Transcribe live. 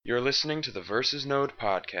You're listening to the Versus Node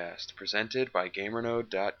podcast, presented by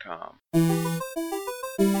GamerNode.com.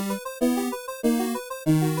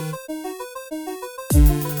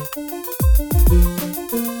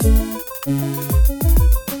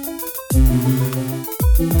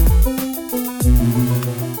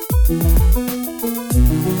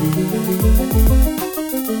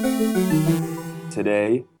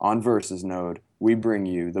 Today, on Versus Node, we bring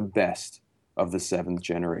you the best of the 7th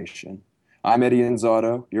generation. I'm Eddie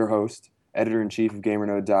Inzauto, your host, editor-in-chief of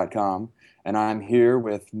GamerNode.com, and I'm here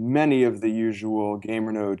with many of the usual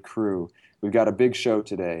GamerNode crew. We've got a big show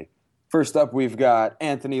today. First up, we've got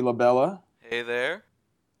Anthony Labella. Hey there.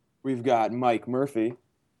 We've got Mike Murphy.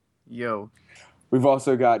 Yo. We've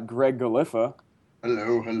also got Greg Galiffa.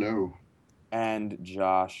 Hello, hello. And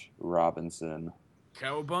Josh Robinson.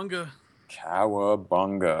 Cowabunga.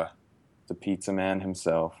 Cowabunga. The pizza man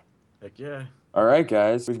himself. Heck yeah. All right,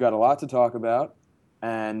 guys, we've got a lot to talk about,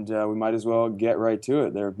 and we might as well get right to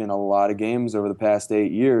it. There have been a lot of games over the past 8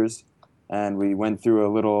 years, and we went through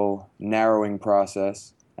a little narrowing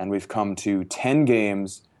process, and we've come to 10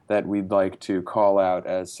 games that we'd like to call out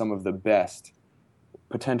as some of the best,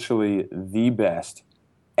 potentially the best,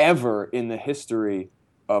 ever in the history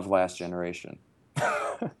of last generation.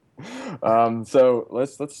 So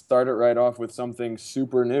let's start it right off with something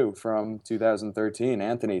super new from 2013.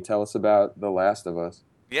 Anthony, tell us about The Last of Us.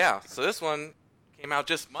 Yeah, so this one came out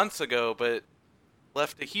just months ago, but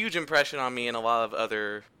left a huge impression on me and a lot of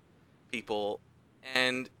other people.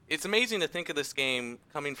 And it's amazing to think of this game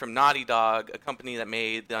coming from Naughty Dog, a company that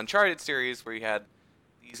made the Uncharted series, where you had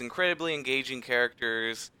these incredibly engaging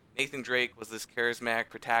characters. Nathan Drake was this charismatic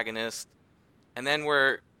protagonist. And then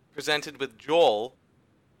we're presented with Joel,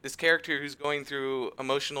 this character who's going through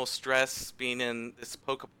emotional stress, being in this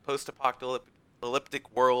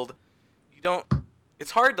post-apocalyptic world. It's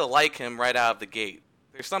hard to like him right out of the gate.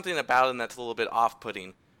 There's something about him that's a little bit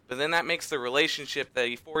off-putting. But then that makes the relationship that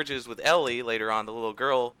he forges with Ellie later on, the little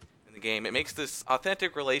girl in the game, it makes this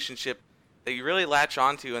authentic relationship that you really latch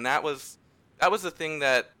onto, and that was the thing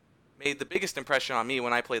that made the biggest impression on me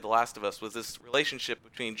when I played The Last of Us, was this relationship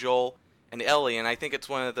between Joel and Ellie, and I think it's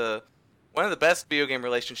one of the best video game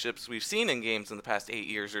relationships we've seen in games in the past 8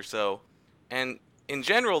 years or so. And in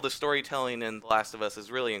general, the storytelling in The Last of Us is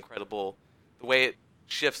really incredible. The way it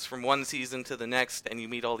shifts from one season to the next, and you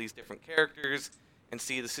meet all these different characters and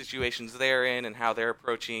see the situations they're in and how they're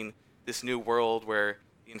approaching this new world where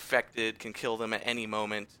the infected can kill them at any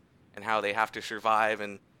moment, and how they have to survive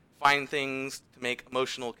and find things to make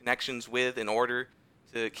emotional connections with in order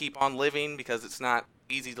to keep on living, because it's not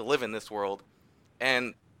easy to live in this world.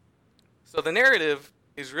 And so the narrative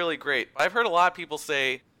is really great. But I've heard a lot of people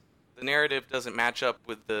say the narrative doesn't match up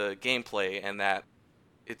with the gameplay, and that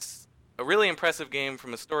it's a really impressive game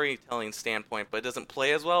from a storytelling standpoint, but it doesn't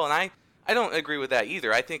play as well. And I don't agree with that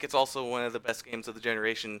either. I think it's also one of the best games of the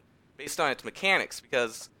generation based on its mechanics,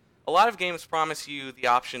 because a lot of games promise you the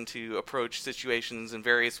option to approach situations in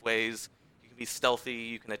various ways. You can be stealthy,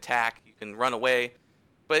 you can attack, you can run away,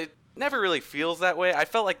 but it never really feels that way. I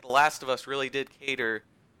felt like The Last of Us really did cater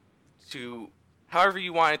to however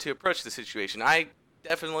you wanted to approach the situation. I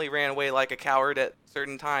definitely ran away like a coward at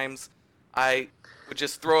certain times. I would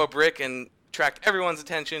just throw a brick and attract everyone's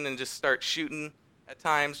attention and just start shooting at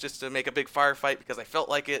times just to make a big firefight because I felt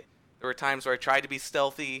like it. There were times where I tried to be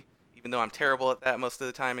stealthy, even though I'm terrible at that most of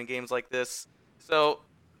the time in games like this. So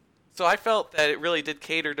I felt that it really did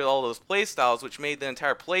cater to all those play styles, which made the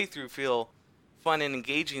entire playthrough feel fun and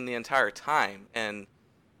engaging the entire time. And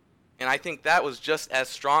I think that was just as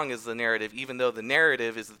strong as the narrative, even though the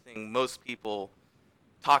narrative is the thing most people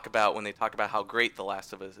talk about when they talk about how great The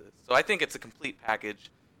Last of Us is. So I think it's a complete package.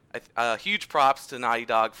 Huge props to Naughty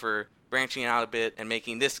Dog for branching out a bit and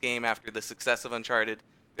making this game after the success of Uncharted.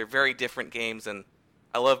 They're very different games, and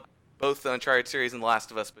I love both the Uncharted series and The Last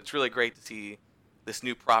of Us, but it's really great to see this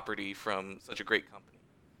new property from such a great company.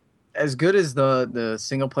 As good as the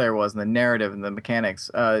single player was, and the narrative and the mechanics,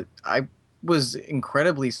 I was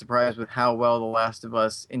incredibly surprised with how well The Last of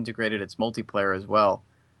Us integrated its multiplayer as well.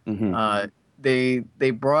 Mm-hmm.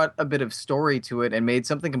 They brought a bit of story to it and made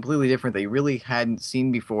something completely different that you really hadn't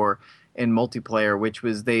seen before in multiplayer, which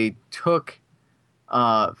was they took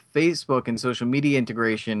Facebook and social media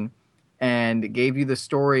integration and gave you the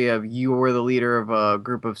story of you were the leader of a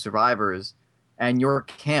group of survivors, and your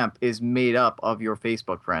camp is made up of your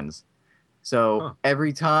Facebook friends. So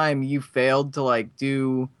every time you failed to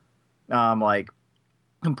do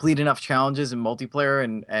complete enough challenges in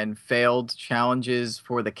multiplayer and failed challenges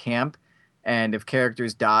for the camp, and if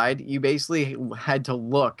characters died, you basically had to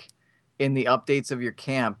look in the updates of your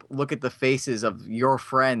camp, look at the faces of your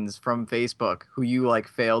friends from Facebook who you like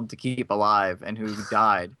failed to keep alive and who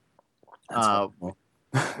died. That's horrible.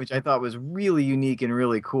 Which I thought was really unique and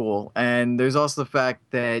really cool. And there's also the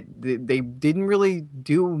fact that they didn't really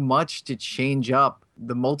do much to change up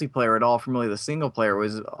the multiplayer at all from really the single player. It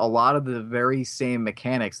was a lot of the very same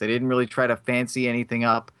mechanics. They didn't really try to fancy anything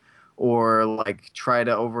up or like try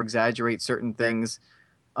to over exaggerate certain things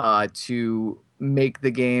to make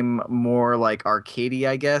the game more like arcadey,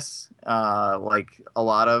 I guess, like a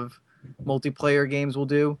lot of multiplayer games will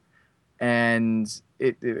do. And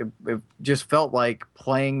it just felt like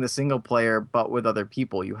playing the single player but with other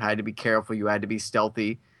people. You had to be careful, you had to be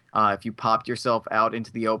stealthy. If you popped yourself out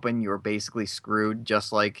into the open, you were basically screwed,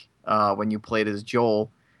 just like when you played as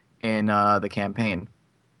Joel in the campaign.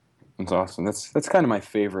 That's awesome. That's kind of my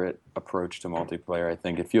favorite approach to multiplayer. I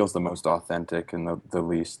think it feels the most authentic and the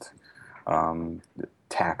least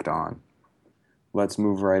tacked on. Let's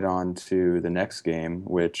move right on to the next game,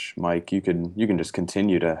 which Mike, you can just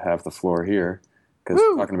continue to have the floor here because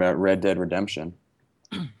we're talking about Red Dead Redemption,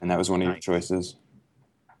 and that was one of your choices.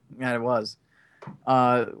 Yeah, it was.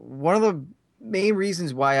 One of the main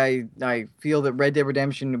reasons why I feel that Red Dead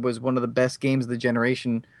Redemption was one of the best games of the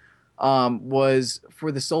generation was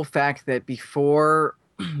for the sole fact that before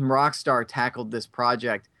Rockstar tackled this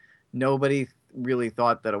project, nobody really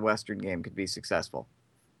thought that a Western game could be successful.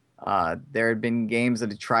 There had been games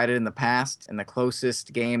that had tried it in the past, and the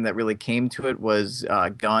closest game that really came to it was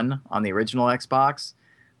Gun on the original Xbox,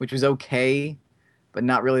 which was okay, but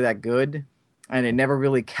not really that good. And it never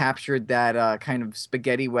really captured that kind of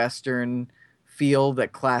spaghetti Western feel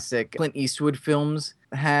that classic Clint Eastwood films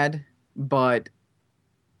had. But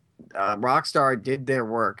Rockstar did their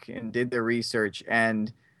work and did their research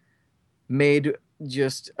and made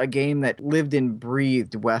just a game that lived and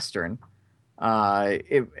breathed Western.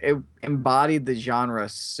 It embodied the genre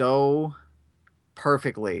so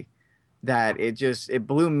perfectly that it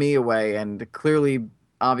blew me away, and clearly,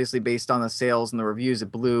 obviously, based on the sales and the reviews,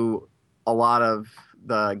 it blew a lot of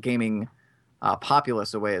the gaming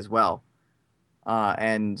populace away as well.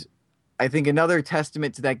 And I think another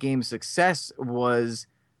testament to that game's success was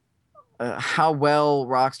how well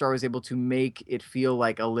Rockstar was able to make it feel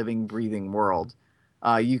like a living, breathing world.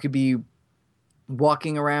 You could be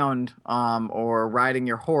walking around or riding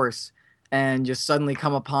your horse and just suddenly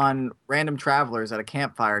come upon random travelers at a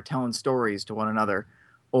campfire telling stories to one another,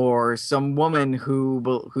 or some woman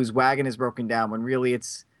whose wagon is broken down when really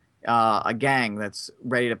it's a gang that's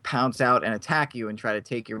ready to pounce out and attack you and try to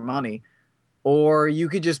take your money. Or you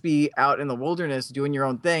could just be out in the wilderness doing your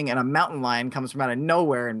own thing and a mountain lion comes from out of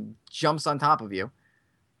nowhere and jumps on top of you.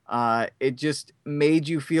 It just made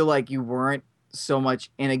you feel like you weren't so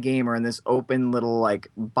much in a game or in this open little like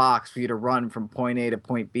box for you to run from point A to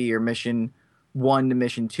point B or mission 1 to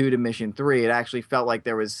mission 2 to mission 3. It actually felt like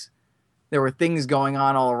there were things going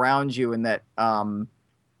on all around you, and that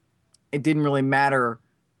it didn't really matter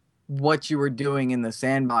what you were doing in the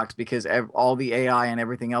sandbox because all the AI and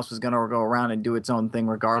everything else was going to go around and do its own thing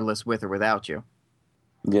regardless, with or without you.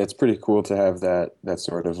 Yeah, it's pretty cool to have that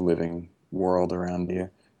sort of living world around you.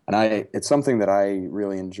 And it's something that I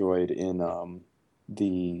really enjoyed in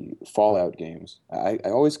the Fallout games. I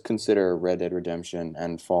always consider Red Dead Redemption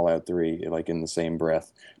and Fallout 3 like in the same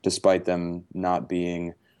breath, despite them not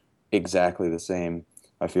being exactly the same.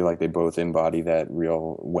 I feel like they both embody that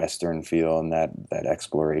real Western feel and that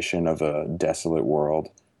exploration of a desolate world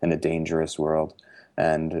and a dangerous world.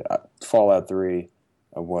 And Fallout 3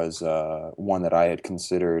 was one that I had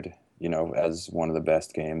considered, as one of the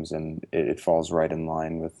best games, and it falls right in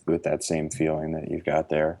line with that same feeling that you've got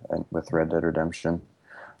there with Red Dead Redemption.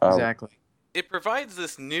 Exactly. It provides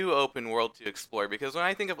this new open world to explore, because when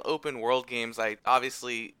I think of open world games,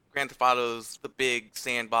 obviously Grand Theft Auto's the big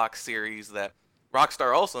sandbox series that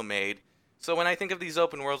Rockstar also made. So when I think of these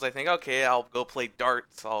open worlds, I think, okay, I'll go play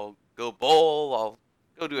darts, I'll go bowl, I'll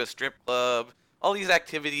go to a strip club, all these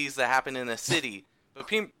activities that happen in a city. But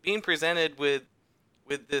being presented with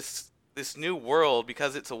this new world,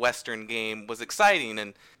 because it's a Western game, was exciting,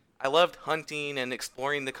 and I loved hunting and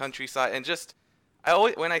exploring the countryside, and just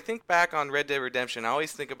when I think back on Red Dead Redemption, I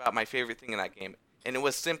always think about my favorite thing in that game, and it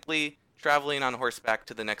was simply traveling on horseback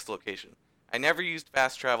to the next location. I never used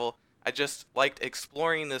fast travel. I just liked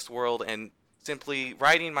exploring this world and simply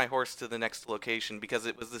riding my horse to the next location, because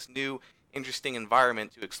it was this new, interesting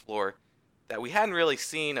environment to explore that we hadn't really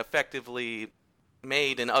seen effectively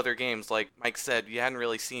made in other games. Like Mike said, you hadn't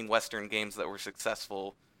really seen Western games that were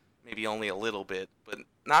successful, maybe only a little bit, but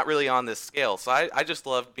not really on this scale. So I just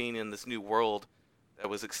loved being in this new world that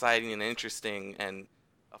was exciting and interesting, and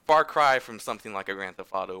a far cry from something like a Grand Theft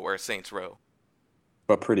Auto or a Saints Row.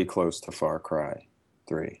 But pretty close to Far Cry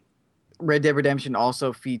 3. Red Dead Redemption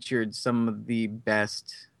also featured some of the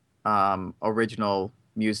best original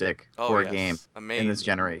music Oh for a yes, game in this amazing.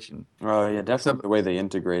 generation. Oh yeah, definitely Some the way they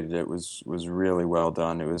integrated it was really well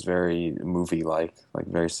done. It was very movie-like, like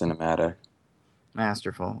very cinematic.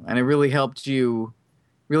 masterful, and it really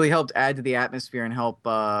really helped add to the atmosphere and help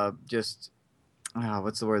just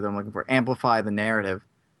what's the word that I'm looking for? Amplify the narrative,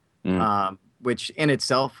 Mm, which in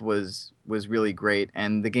itself was really great.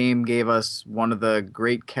 And the game gave us one of the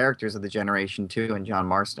great characters of the generation too, in John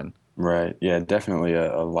Marston. right. Yeah, definitely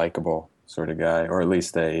a likable sort of guy, or at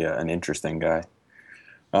least a an interesting guy.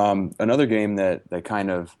 Another game that kind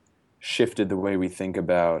of shifted the way we think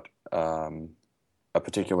about a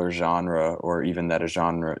particular genre, or even that a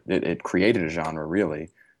genre, it created a genre really,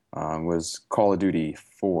 was Call of Duty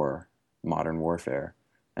 4 Modern Warfare.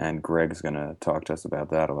 And Greg's going to talk to us about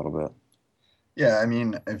that a little bit. Yeah, I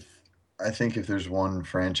mean, if I think if there's one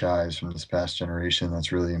franchise from this past generation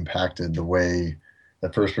that's really impacted the way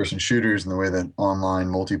that first-person shooters and the way that online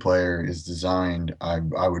multiplayer is designed, I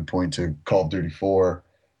would point to Call of Duty 4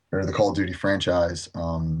 or the Call of Duty franchise,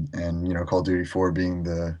 and Call of Duty 4 being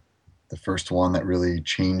the first one that really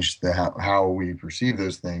changed the how we perceive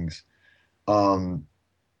those things. Um,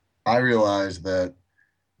 I realized that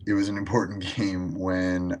it was an important game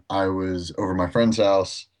when I was over my friend's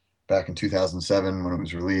house back in 2007 when it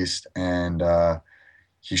was released, and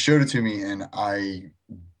he showed it to me, and I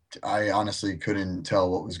honestly couldn't tell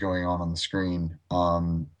what was going on the screen.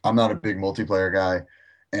 I'm not a big multiplayer guy,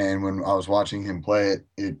 and when I was watching him play it,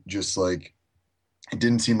 it just like it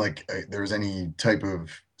didn't seem like there was any type of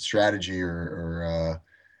strategy or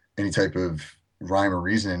any type of rhyme or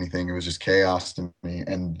reason, anything. It was just chaos to me.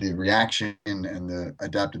 And the reaction and the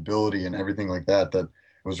adaptability and everything like that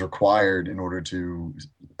was required in order to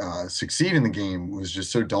succeed in the game was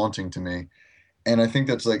just so daunting to me. And I think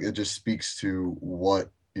that's like, it just speaks to what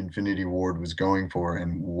Infinity Ward was going for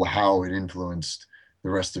and how it influenced the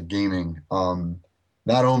rest of gaming.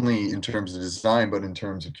 Not only in terms of design, but in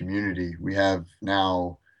terms of community. We have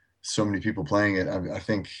now so many people playing it. I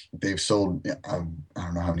think they've sold, I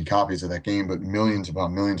don't know how many copies of that game, but millions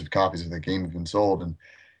upon millions of copies of that game have been sold. And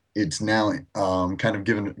it's now kind of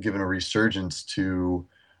given a resurgence to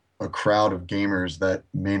a crowd of gamers that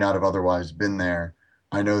may not have otherwise been there.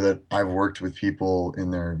 I know that I've worked with people in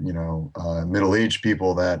their, middle-aged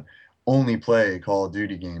people that only play Call of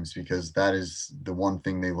Duty games because that is the one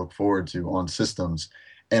thing they look forward to on systems.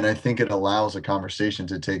 And I think it allows a conversation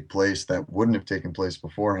to take place that wouldn't have taken place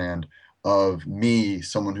beforehand of me,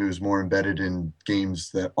 someone who's more embedded in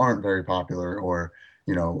games that aren't very popular or,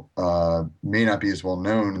 may not be as well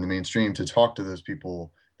known in the mainstream to talk to those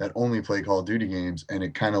people that only play Call of Duty games. And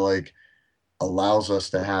it kind of like allows us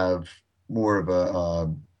to have more of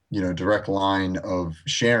a direct line of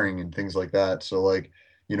sharing and things like that. So like,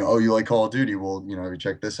 oh, you like Call of Duty? Well, you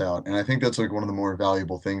check this out. And I think that's like one of the more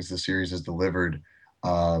valuable things the series has delivered,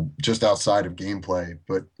 just outside of gameplay.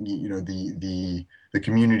 But the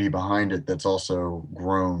community behind it that's also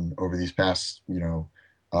grown over these past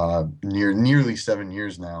nearly 7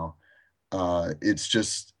 years now.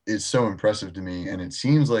 It's so impressive to me, and it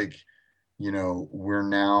seems like we're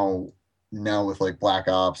now with like Black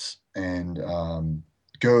Ops and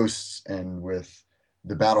Ghosts and with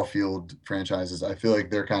the Battlefield franchises, I feel like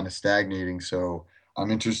they're kind of stagnating. So I'm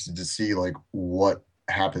interested to see like what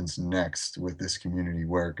happens next with this community,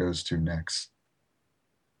 where it goes to next.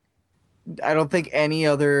 I don't think any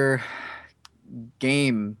other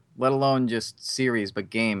game, let alone just series, but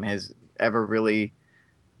game has ever really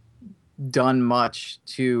done much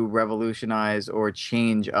to revolutionize or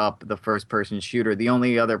change up the first person shooter. The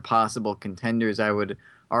only other possible contenders I would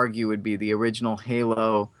argue would be the original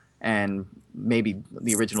Halo and maybe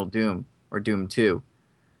the original Doom or Doom 2.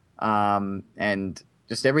 And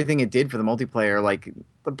just everything it did for the multiplayer, like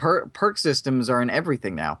the perk systems are in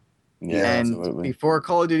everything now. Yeah, And absolutely. before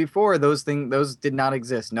Call of Duty 4, those did not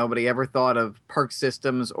exist. Nobody ever thought of perk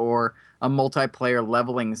systems or a multiplayer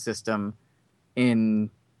leveling system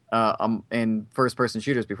in first person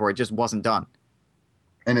shooters before. It just wasn't done.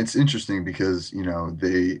 And it's interesting because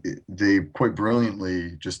they quite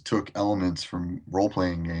brilliantly just took elements from role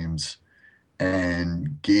playing games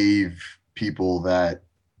and gave people that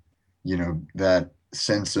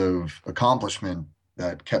sense of accomplishment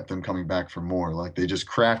that kept them coming back for more. Like they just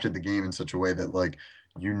crafted the game in such a way that like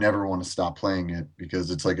you never want to stop playing it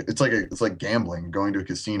because it's like gambling, going to a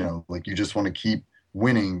casino. Like you just want to keep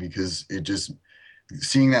winning because it just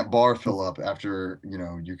seeing that bar fill up after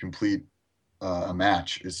you complete a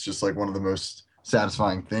match. It's just like one of the most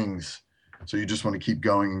satisfying things So you just want to keep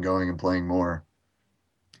going and going and playing more.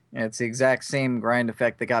 Yeah, it's the exact same grind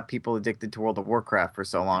effect that got people addicted to World of Warcraft for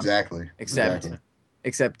so long. Exactly. Except,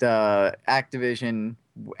 Exactly. Activision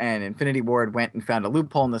and Infinity Ward went and found a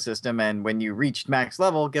loophole in the system, and when you reached max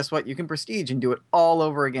level, guess what? You can prestige and do it all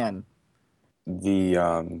over again.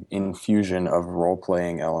 The infusion of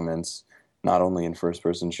role-playing elements, not only in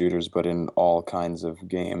first-person shooters, but in all kinds of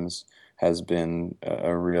games, has been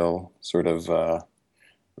a real sort of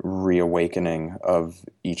reawakening of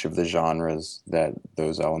each of the genres that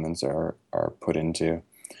those elements are put into.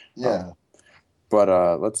 Yeah.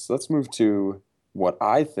 But let's move to what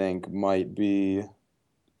I think might be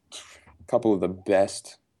a couple of the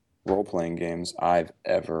best role-playing games I've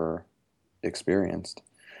ever experienced.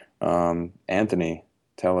 Anthony,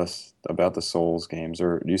 tell us about the Souls games,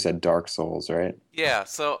 or you said Dark Souls, right? Yeah,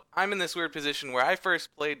 so I'm in this weird position where I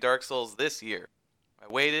first played Dark Souls this year.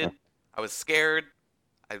 I waited, I was scared,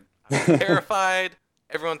 I was terrified.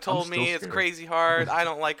 Everyone told still me it's scared. crazy hard. I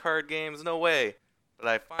don't like hard games, no way. But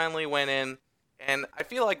I finally went in, and I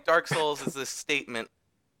feel like Dark Souls is this statement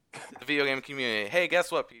to the video game community. Hey,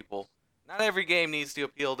 guess what, people? Not every game needs to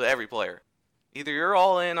appeal to every player. Either you're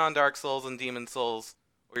all in on Dark Souls and Demon Souls,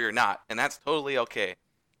 or you're not, and that's totally okay.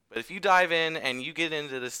 But if you dive in and you get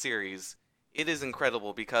into this series, it is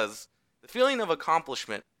incredible because the feeling of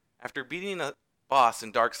accomplishment after beating a boss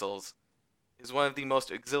in Dark Souls is one of the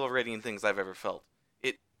most exhilarating things I've ever felt.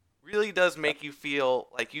 It really does make you feel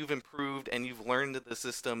like you've improved and you've learned the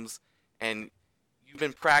systems and you've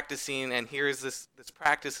been practicing, and here's this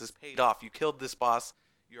practice has paid off. You killed this boss,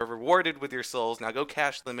 you're rewarded with your souls, now go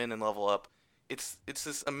cash them in and level up. It's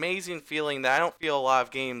this amazing feeling that I don't feel a lot of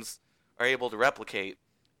games are able to replicate.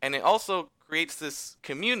 And it also creates this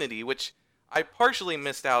community, which I partially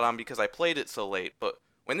missed out on because I played it so late. But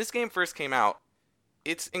when this game first came out,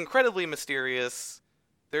 it's incredibly mysterious.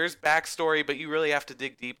 There's backstory, but you really have to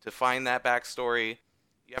dig deep to find that backstory.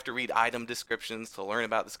 You have to read item descriptions to learn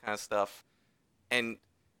about this kind of stuff. And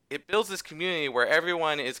it builds this community where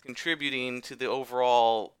everyone is contributing to the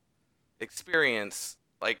overall experience.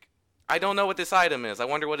 Like, I don't know what this item is. I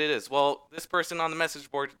wonder what it is. Well, this person on the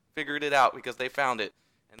message board figured it out because they found it,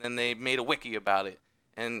 and then they made a wiki about it.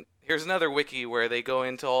 And here's another wiki where they go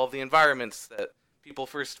into all of the environments that people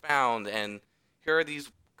first found, and here are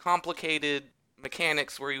these complicated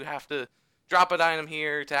mechanics where you have to drop an item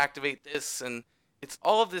here to activate this, and it's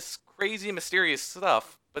all of this crazy mysterious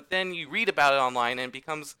stuff, but then you read about it online and it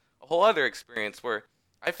becomes a whole other experience where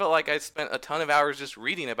I felt like I spent a ton of hours just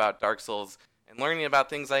reading about Dark Souls and learning about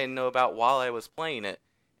things I didn't know about while I was playing it.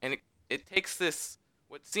 And it takes this,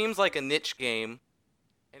 what seems like a niche game,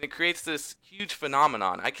 and it creates this huge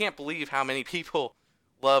phenomenon. I can't believe how many people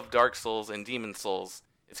love Dark Souls and Demon Souls.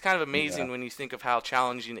 It's kind of amazing when you think of how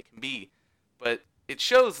challenging it can be. But it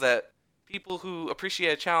shows that people who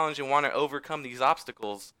appreciate a challenge and want to overcome these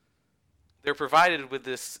obstacles, they're provided with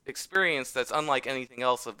this experience that's unlike anything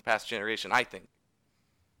else of the past generation, I think.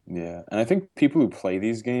 Yeah, and I think people who play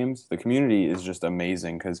these games, the community is just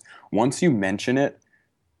amazing because once you mention it,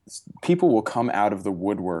 people will come out of the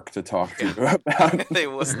woodwork to talk to you about They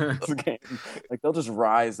will. this game. Like they'll just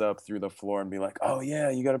rise up through the floor and be like, "Oh yeah,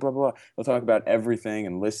 you got to blah blah blah." They'll talk about everything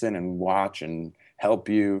and listen and watch and help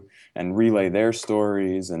you and relay their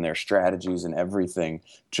stories and their strategies and everything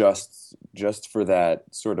just for that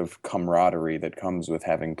sort of camaraderie that comes with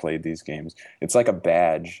having played these games. It's like a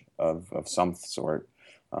badge of some sort.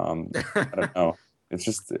 I don't know.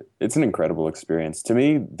 It's an incredible experience. To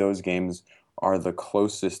me, those games are the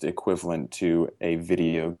closest equivalent to a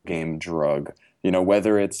video game drug. You know,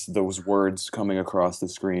 whether it's those words coming across the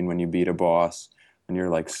screen when you beat a boss and you're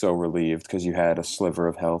like so relieved because you had a sliver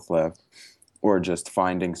of health left, or just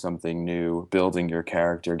finding something new, building your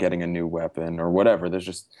character, getting a new weapon or whatever.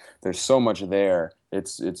 There's so much there.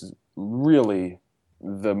 It's really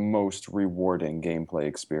the most rewarding gameplay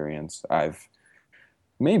experience I've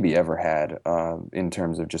maybe ever had in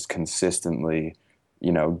terms of just consistently,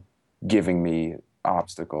 you know, giving me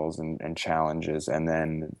obstacles and challenges and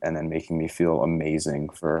then making me feel amazing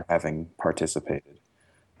for having participated.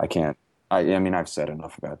 I mean, I've said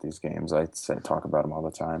enough about these games. Talk about them all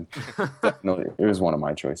the time. Definitely, it was one of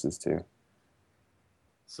my choices too.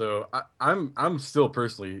 So I'm still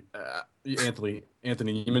personally, Anthony.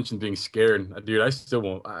 You mentioned being scared, dude. I still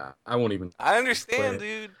won't. I won't even. I understand,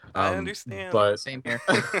 play it. dude. I understand. But Same here.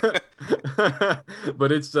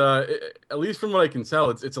 but it's at least from what I can tell,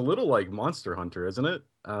 it's a little like Monster Hunter, isn't it?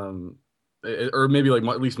 Or maybe like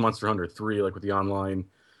at least Monster Hunter 3, like with the online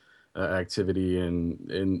activity,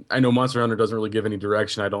 and I know Monster Hunter doesn't really give any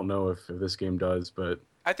direction. I don't know if this game does, but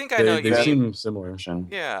I think I know they you mean. seem similar.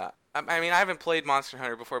 Yeah, I mean, I haven't played Monster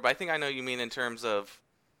Hunter before, but I think I know you mean in terms of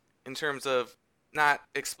not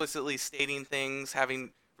explicitly stating things,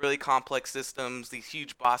 having really complex systems, these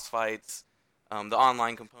huge boss fights, the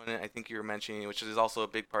online component I think you were mentioning, which is also a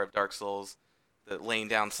big part of Dark Souls, the laying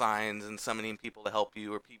down signs and summoning people to help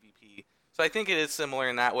you or PvP. So I think it is similar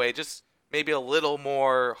in that way, just maybe a little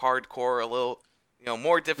more hardcore, a little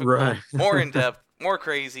more difficult, Right. more in depth, more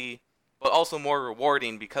crazy, but also more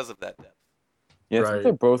rewarding because of that depth. Yeah, I think Right.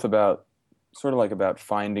 they're both about sort of like about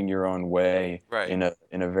finding your own way Right. in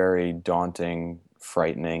a very daunting,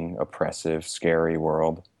 frightening, oppressive, scary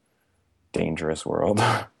world, dangerous world.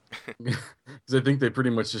 Because I think they pretty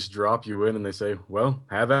much just drop you in and they say, "Well,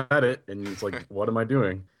 have at it," and it's like, "What am I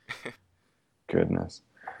doing?" Goodness.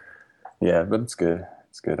 Yeah, but it's good.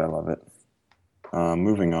 It's good. I love it.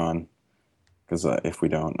 Moving on, because if we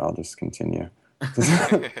don't, I'll just continue.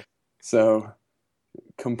 So,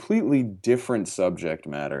 completely different subject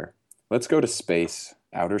matter. Let's go to space,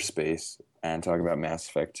 outer space, and talk about Mass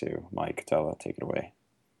Effect 2. Mike, take it away.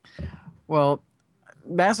 Well,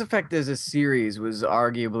 Mass Effect as a series was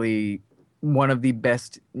arguably one of the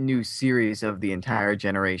best new series of the entire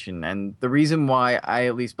generation. And the reason why I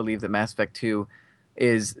at least believe that Mass Effect 2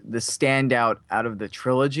 is the standout out of the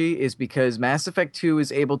trilogy is because Mass Effect 2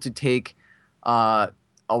 is able to take uh,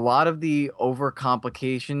 a lot of the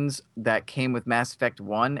overcomplications that came with Mass Effect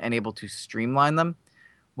 1 and able to streamline them,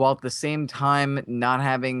 while at the same time not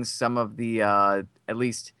having some of the, at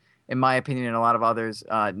least in my opinion and a lot of others,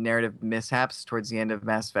 narrative mishaps towards the end of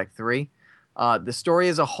Mass Effect 3. The story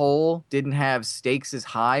as a whole didn't have stakes as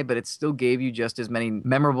high, but it still gave you just as many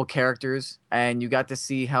memorable characters, and you got to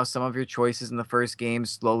see how some of your choices in the first game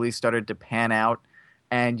slowly started to pan out,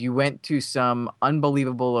 and you went to some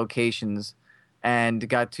unbelievable locations and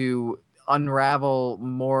got to unravel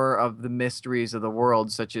more of the mysteries of the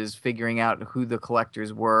world, such as figuring out who the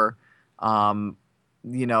collectors were, um,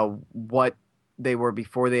 what they were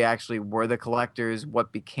before they actually were the collectors,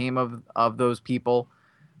 what became of those people.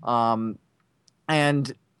 Um,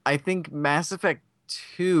 and I think Mass Effect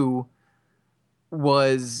 2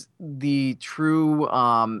 was the true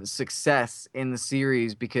success in the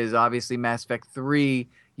series because obviously Mass Effect 3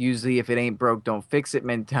 usually if it ain't broke don't fix it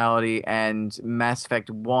mentality, and Mass Effect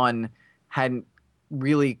 1 hadn't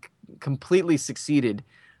really completely succeeded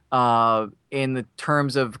in the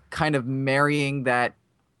terms of kind of marrying that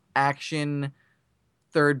action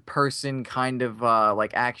third person kind of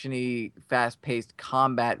like actiony fast paced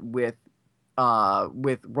combat with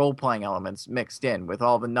role playing elements mixed in with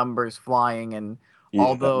all the numbers flying and Yeah.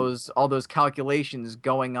 all those calculations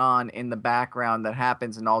going on in the background that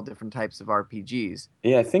happens in all different types of RPGs.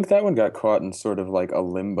 Yeah, I think that one got caught in sort of like a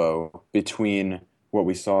limbo between what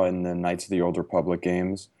we saw in the Knights of the Old Republic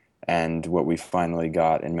games and what we finally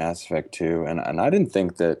got in Mass Effect 2. And I didn't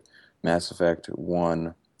think that Mass Effect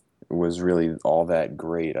 1 was really all that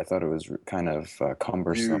great. I thought it was kind of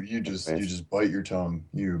cumbersome. You just bite your tongue.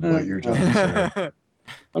 You Mm. bite your tongue. Sorry.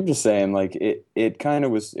 I'm just saying, like it kind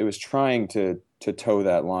of was trying to toe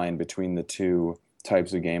that line between the two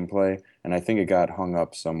types of gameplay, and I think it got hung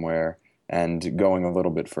up somewhere. And going a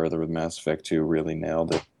little bit further with Mass Effect 2 really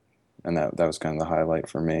nailed it, and that was kind of the highlight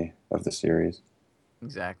for me of the series.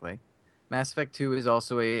 Exactly. Mass Effect 2 is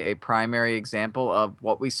also a primary example of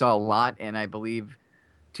what we saw a lot in, I believe,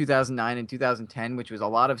 2009 and 2010, which was a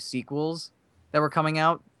lot of sequels that were coming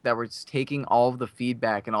out that were taking all of the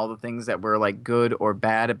feedback and all the things that were like good or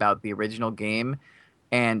bad about the original game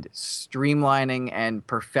and streamlining and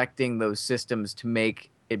perfecting those systems to make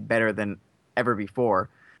it better than ever before.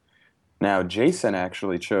 Now, Jason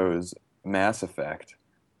actually chose Mass Effect,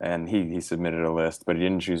 and he submitted a list, but he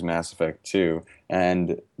didn't choose Mass Effect 2.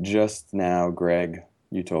 And just now, Greg,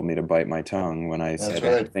 you told me to bite my tongue when I said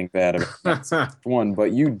right. anything bad about Mass Effect 1,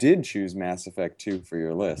 but you did choose Mass Effect 2 for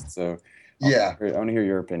your list. So Yeah. I want to hear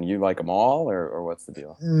your opinion. You like them all, or what's the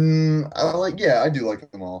deal? I do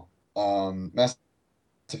like them all. Mass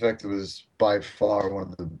Effect was by far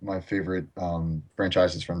one of my favorite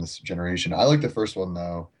franchises from this generation. I like the first one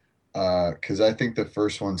though, because I think the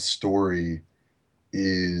first one's story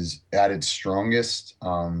is at its strongest.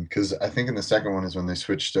 Because I think in the second one is when they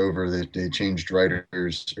switched over, they changed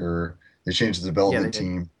writers or they changed the development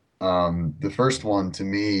team. The first one to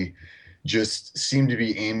me just seemed to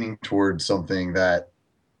be aiming towards something that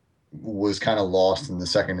was kind of lost in the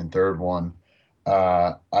second and third one.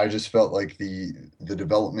 I just felt like the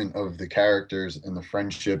development of the characters and the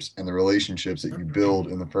friendships and the relationships that you build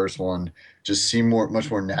in the first one just seem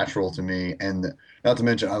much more natural to me. And not to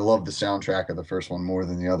mention, I love the soundtrack of the first one more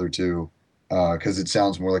than the other two because it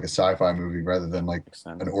sounds more like a sci-fi movie rather than like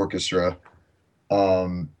an orchestra.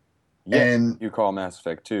 Yet And you call Mass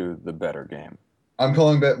Effect 2 the better game. I'm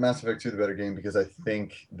calling Mass Effect 2 the better game because I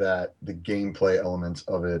think that the gameplay elements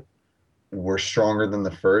of it were stronger than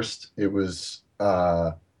the first. It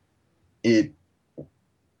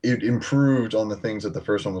it improved on the things that the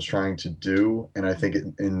first one was trying to do, and I think it,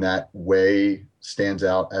 in that way, stands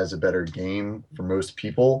out as a better game for most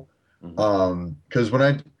people. Because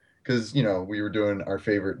we were doing our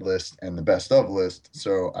favorite list and the best of list,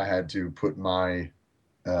 so I had to put my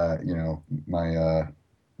you know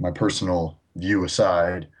my personal view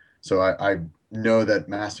aside. So I know that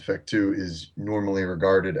Mass Effect 2 is normally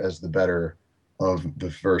regarded as the better of the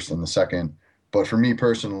first and the second. But for me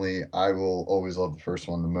personally, I will always love the first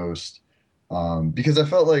one the most, because I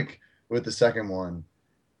felt like with the second one,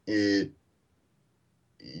 it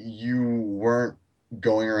you weren't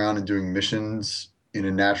going around and doing missions in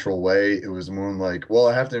a natural way. It was more like, well,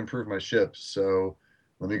 I have to improve my ship, so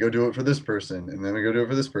let me go do it for this person, and then we go do it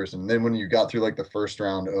for this person. And then when you got through like the first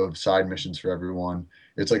round of side missions for everyone,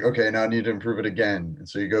 it's like, okay, now I need to improve it again. And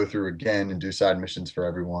so you go through again and do side missions for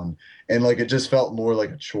everyone. And like it just felt more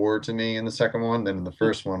like a chore to me in the second one than in the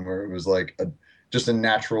first one, where it was like just a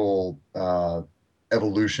natural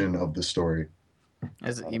evolution of the story.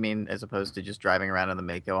 You mean as opposed to just driving around in the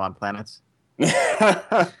Mako on planets?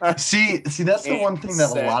 See, that's the one thing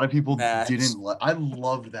that a lot of people Match. didn't like. I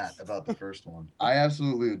loved that about the first one. I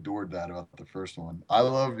absolutely adored that about the first one. I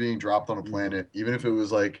love being dropped on a planet, even if it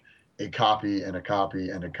was like a copy and a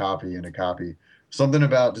copy and a copy and a copy. Something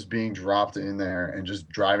about just being dropped in there and just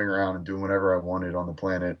driving around and doing whatever I wanted on the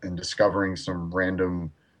planet and discovering some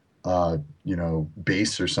random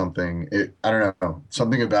base or something. I don't know.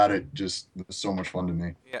 Something about it just was so much fun to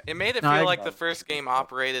me. Yeah, it made it No, feel I- like the first game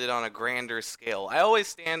operated on a grander scale. I always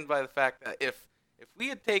stand by the fact that if we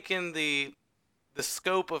had taken the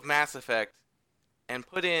scope of Mass Effect and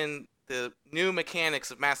put in the new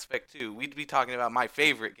mechanics of Mass Effect 2, we'd be talking about my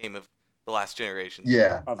favorite game of the last generation.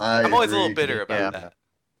 Yeah, I'm always a little agree. bitter about Yeah. that.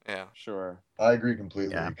 Yeah. Sure. I agree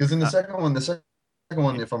completely. Yeah. Because in the second one,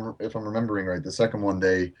 if I'm remembering right, the second one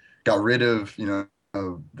they got rid of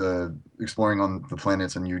the exploring on the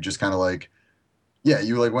planets, and you just kind of like, yeah,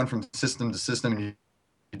 you like went from system to system, and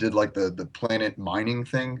you did like the planet mining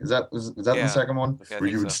thing. Was that in Yeah. the second one, Okay, I where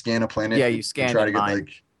think you would so. scan a planet? Yeah, you and scanned try and to get mined.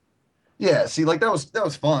 like, yeah. See, like that was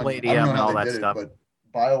fun. I Palladium don't know and how all they that did stuff. it,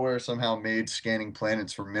 but BioWare somehow made scanning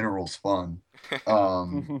planets for minerals fun.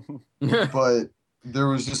 But there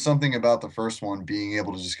was just something about the first one being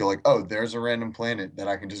able to just go like, oh, there's a random planet that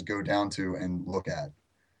I can just go down to and look at.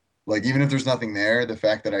 Like even if there's nothing there, the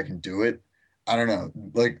fact that I can do it, I don't know.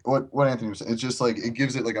 Like what Anthony was saying, it's just like it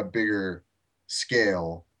gives it like a bigger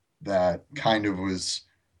scale that kind of was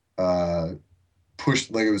uh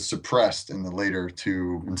pushed, like it was suppressed in the later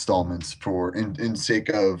two installments for in sake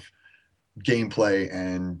of gameplay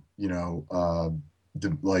and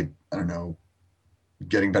like I don't know,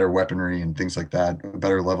 getting better weaponry and things like that, a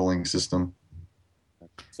better leveling system.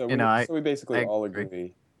 So we basically I all agree.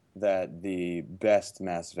 agree that the best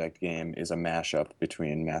Mass Effect game is a mashup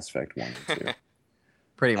between Mass Effect 1 and 2.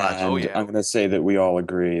 Pretty much. And Oh, yeah. I'm going to say that we all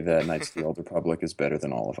agree that Knights of the Old Republic is better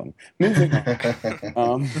than all of them. Moving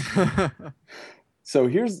on. So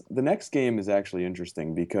the next game is actually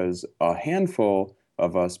interesting because a handful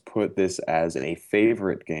of us put this as a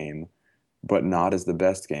favorite game, but not as the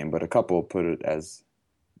best game, but a couple put it as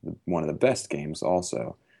one of the best games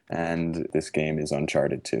also. And this game is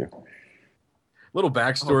Uncharted 2. Little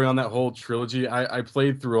backstory on that whole trilogy. I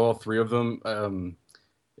played through all three of them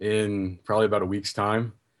in probably about a week's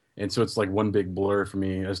time. And so it's like one big blur for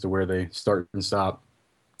me as to where they start and stop.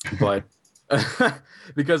 But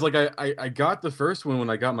because like I got the first one when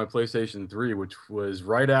I got my PlayStation 3, which was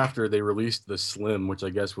right after they released the Slim, which I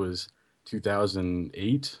guess was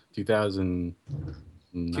 2008,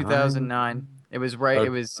 2009. 2009. It was right. Okay. It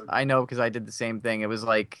was. I know because I did the same thing. It was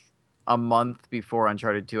like a month before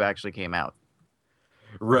Uncharted 2 actually came out.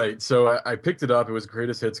 Right. So I picked it up. It was a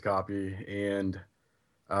greatest hits copy, and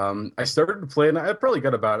I started to play, and I probably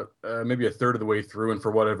got about maybe a third of the way through, and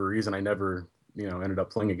for whatever reason, I never, ended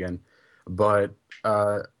up playing again. But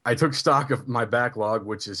I took stock of my backlog,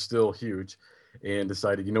 which is still huge, and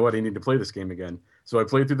decided, you know what, I need to play this game again. So I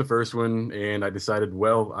played through the first one, and I decided,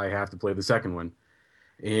 well, I have to play the second one.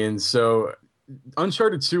 And so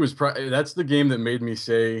Uncharted 2 is that's the game that made me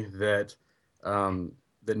say that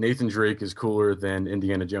that Nathan Drake is cooler than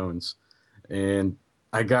Indiana Jones. And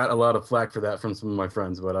I got a lot of flack for that from some of my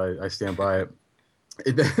friends, but I stand by it.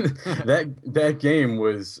 That game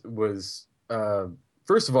was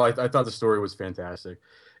first of all, I thought the story was fantastic.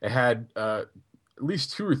 It had at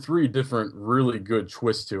least 2 or 3 different really good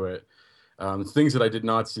twists to it, things that I did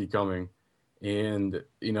not see coming. and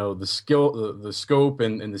the skill, the scope,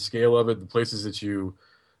 and the scale of it, the places that you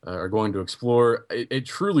are going to explore. It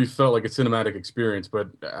truly felt like a cinematic experience, but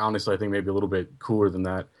honestly, I think maybe a little bit cooler than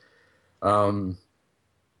that. Um,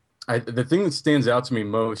 the thing that stands out to me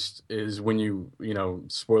most is when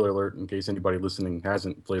spoiler alert in case anybody listening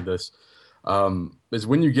hasn't played this, is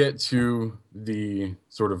when you get to the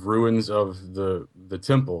sort of ruins of the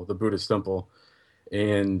temple, the Buddhist temple,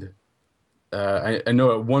 and I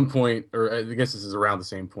know at one point, or I guess this is around the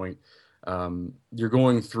same point, you're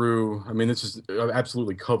going through. I mean, this is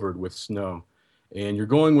absolutely covered with snow, and you're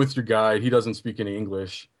going with your guide. He doesn't speak any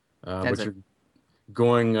English, but you're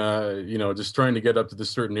going, just trying to get up to this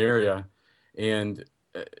certain area, and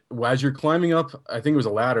as you're climbing up, I think it was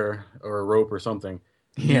a ladder or a rope or something.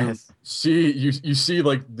 Yes. You see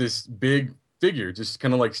like this big figure just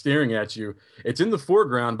kind of like staring at you. It's in the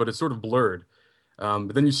foreground, but it's sort of blurred.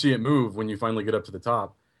 But then you see it move when you finally get up to the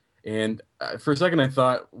top. And for a second, I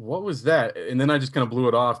thought, what was that? And then I just kind of blew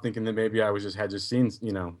it off, thinking that maybe I had just seen,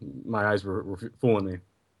 my eyes were fooling me.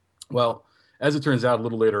 Well, as it turns out, a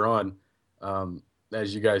little later on,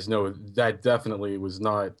 as you guys know, that definitely was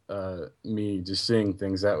not me just seeing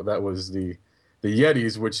things. That was the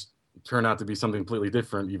Yetis, which turned out to be something completely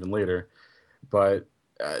different even later. But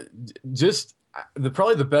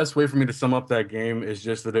probably the best way for me to sum up that game is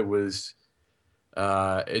just that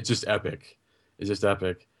it's just epic. It's just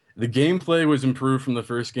epic. The gameplay was improved from the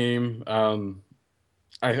first game.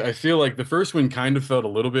 I feel like the first one kind of felt a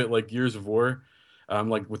little bit like Gears of War,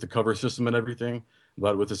 like with the cover system and everything.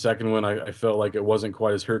 But with the second one, I felt like it wasn't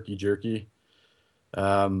quite as herky-jerky.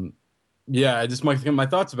 Yeah, just my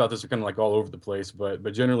thoughts about this are kind of like all over the place. But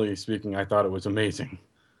generally speaking, I thought it was amazing.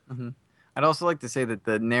 Mm-hmm. I'd also like to say that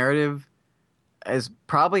the narrative has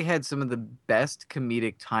probably had some of the best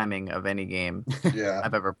comedic timing of any game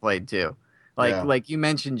I've ever played too. Like you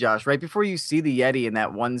mentioned, Josh, right before you see the Yeti in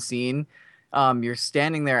that one scene, you're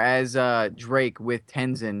standing there as Drake with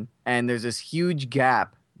Tenzin, and there's this huge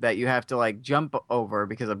gap that you have to like jump over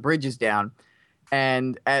because a bridge is down.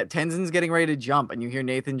 And Tenzin's getting ready to jump, and you hear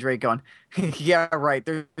Nathan Drake going, "Yeah, right.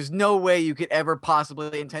 There's no way you could ever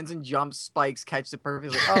possibly." And Tenzin jumps, spikes, catches it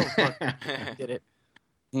perfectly. Oh, look, did it!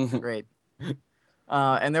 Great.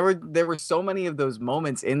 And there were so many of those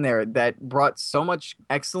moments in there that brought so much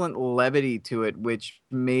excellent levity to it, which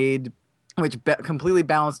completely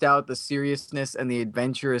balanced out the seriousness and the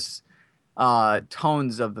adventurous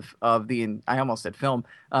tones of the I almost said film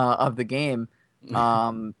of the game.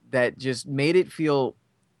 That just made it feel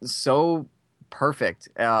so perfect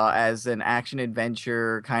as an action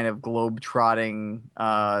adventure kind of globe-trotting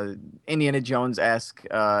Indiana Jones-esque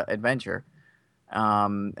adventure.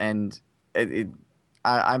 And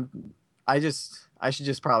I should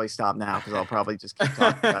just probably stop now because I'll probably just keep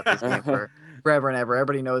talking about this game forever and ever.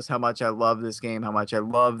 Everybody knows how much I love this game, how much I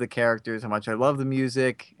love the characters, how much I love the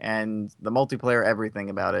music and the multiplayer, everything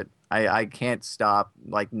about it. I can't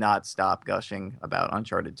not stop gushing about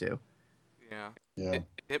Uncharted 2. Yeah.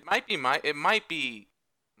 It might be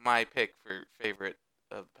my pick for favorite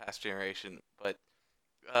of past generation, but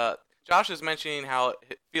Josh is mentioning how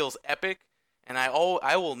it feels epic, and I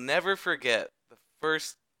will never forget the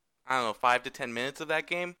first 5 to 10 minutes of that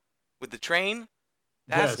game with the train.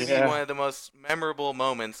 That's to be one of the most memorable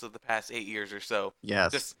moments of the past 8 years or so.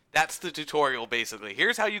 Yes. That's the tutorial, basically.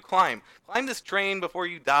 Here's how you climb. Climb this train before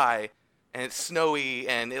you die, and it's snowy,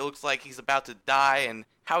 and it looks like he's about to die, and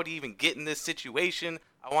how do you even get in this situation?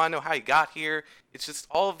 I want to know how he got here. It's just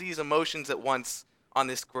all of these emotions at once on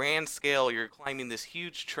this grand scale. You're climbing this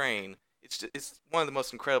huge train. It's one of the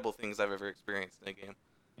most incredible things I've ever experienced in a game.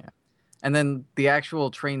 Yeah. And then the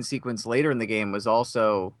actual train sequence later in the game was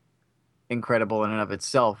also incredible in and of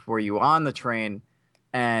itself, where you on the train,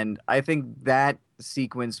 and I think that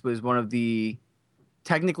sequence was in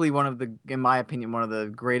my opinion, one of the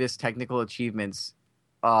greatest technical achievements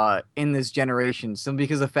in this generation. So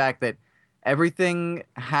because of the fact that everything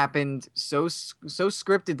happened so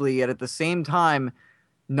scriptedly, yet at the same time,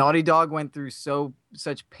 Naughty Dog went through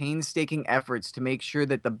such painstaking efforts to make sure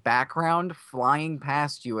that the background flying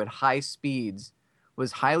past you at high speeds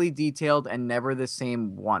was highly detailed and never the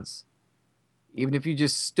same once. Even if you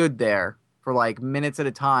just stood there for like minutes at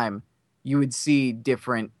a time, you would see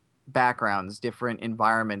different backgrounds, different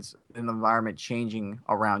environments, and the environment changing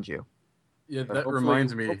around you. Yeah, that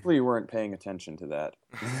reminds me. Hopefully you weren't paying attention to that.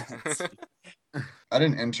 I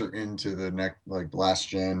didn't enter into the last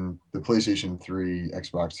gen, the PlayStation 3,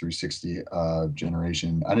 Xbox 360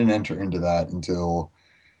 generation. I didn't enter into that until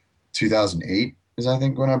 2008 is I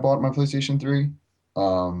think when I bought my PlayStation 3.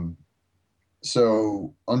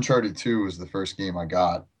 So Uncharted 2 was the first game I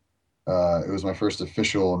got It was my first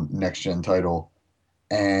official next gen title,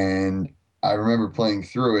 and I remember playing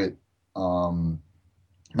through it.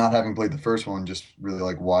 Not having played the first one, just really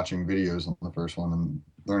like watching videos on the first one and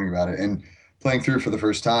learning about it. And playing through for the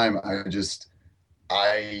first time, I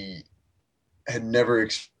had never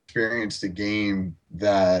experienced a game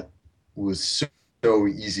that was so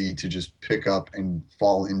easy to just pick up and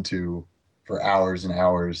fall into for hours and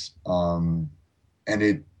hours. And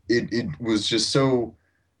it was just so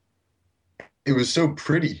it was so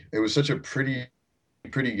pretty. It was such a pretty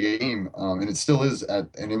game, and it still is.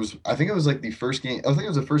 And it was, I think it was like the first game. I think it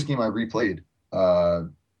was the first game I replayed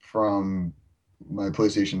from my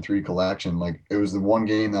PlayStation 3 collection. Like it was the one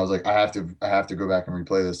game that I was like, I have to go back and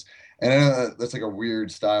replay this. And I know that's like a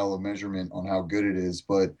weird style of measurement on how good it is,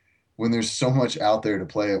 but when there's so much out there to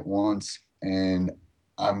play at once, and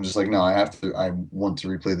I'm just like, no, I want to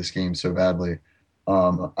replay this game so badly.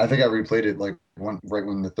 I think I replayed it like right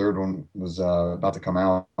when the third one was about to come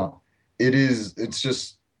out. It's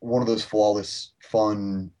just one of those flawless,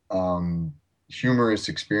 fun, humorous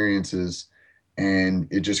experiences, and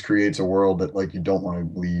it just creates a world that like you don't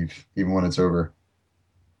want to leave even when it's over.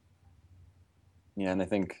 Yeah, and I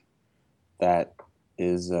think that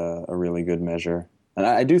is a really good measure. And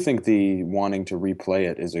I do think the wanting to replay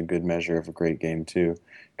it is a good measure of a great game too,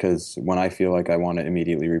 because when I feel like I want to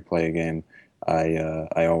immediately replay a game,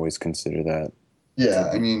 I always consider that Yeah,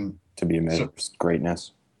 I mean, to be a measure so of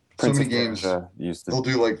greatness. so Prince many of games Persia used to. they'll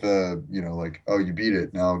do like like, oh, you beat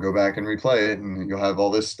it, now go back and replay it and you'll have all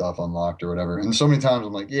this stuff unlocked or whatever. And so many times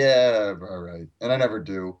I'm like, yeah, all right, and I never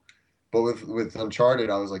do. But with Uncharted,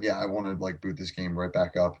 I was like, yeah, I want to like boot this game right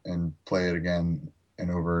back up and play it again and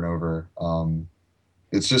over.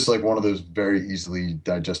 It's just like one of those very easily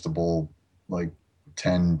digestible, like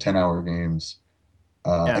 10 hour games.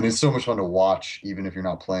 Yeah. And it's so much fun to watch, even if you're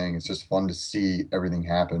not playing. It's just fun to see everything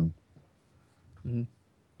happen. Mhm.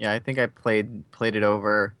 Yeah, I think I played it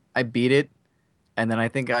over. I beat it, and then I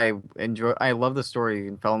think I love the story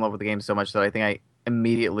and fell in love with the game so much that I think I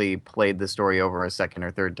immediately played the story over a second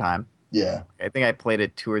or third time. Yeah. I think I played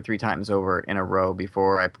it 2 or 3 times over in a row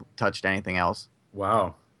before I touched anything else.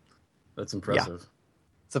 Wow, that's Yeah. impressive.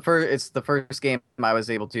 It's the first game I was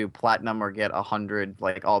able to platinum or get 100,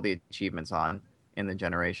 like all the achievements on in the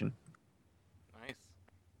generation. Nice.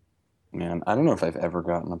 Man, I don't know if I've ever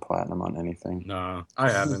gotten a platinum on anything. No,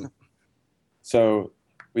 I haven't. So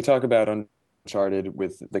we talk about Uncharted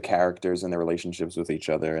with the characters and their relationships with each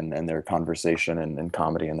other and their conversation and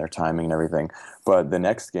comedy and their timing and everything. But the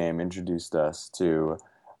next game introduced us to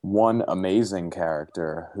one amazing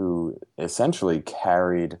character who essentially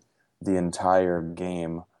carried the entire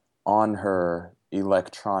game on her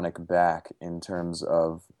electronic back in terms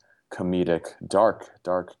of dark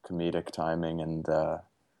comedic timing, and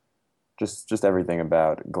just everything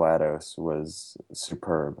about GLaDOS was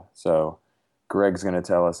superb. So Greg's going to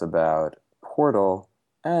tell us about Portal,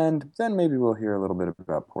 and then maybe we'll hear a little bit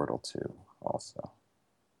about Portal 2 also.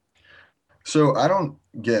 So I don't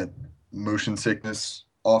get motion sickness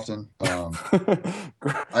often.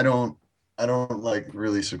 I don't I don't like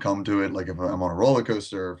really succumb to it. Like if I'm on a roller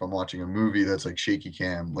coaster, if I'm watching a movie that's like shaky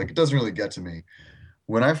cam, like it doesn't really get to me.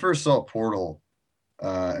 When I first saw Portal,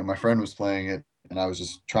 and my friend was playing it, and I was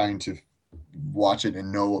just trying to watch it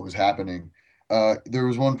and know what was happening. There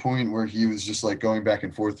was one point where he was just like going back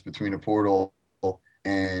and forth between a portal,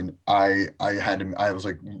 and I was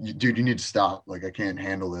like, dude, you need to stop. Like I can't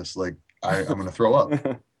handle this. Like I'm gonna throw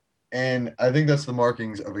up. And I think that's the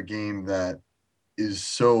markings of a game that is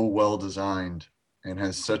so well designed and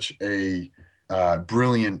has such a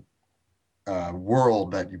brilliant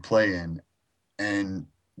world that you play in. And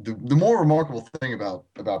the more remarkable thing about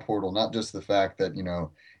Portal, not just the fact that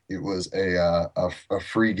it was a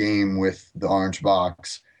free game with the orange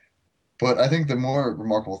box, but I think the more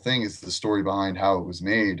remarkable thing is the story behind how it was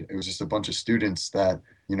made. It was just a bunch of students that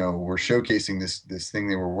were showcasing this thing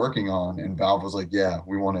they were working on, and Valve was like, "Yeah,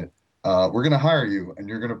 we want it. We're gonna hire you, and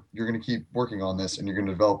you're gonna keep working on this, and you're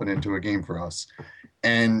gonna develop it into a game for us."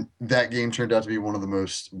 And that game turned out to be one of the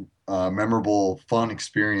most memorable, fun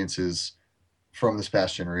experiences from this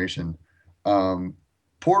past generation.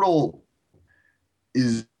 Portal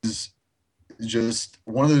is just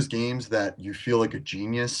one of those games that you feel like a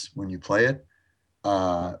genius when you play it.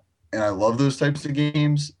 And I love those types of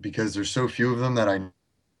games because there's so few of them that I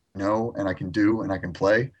know and I can do and I can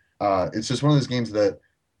play. It's just one of those games that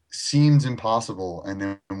seems impossible, and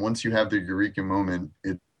then once you have the eureka moment,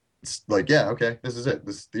 it's like, yeah, okay, this is it.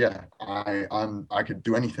 Yeah, I could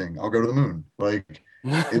do anything. I'll go to the moon. Like,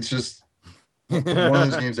 it's just one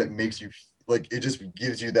of those games that makes you like, it just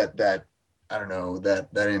gives you that I don't know, that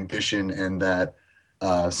ambition and that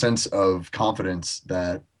sense of confidence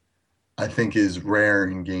that I think is rare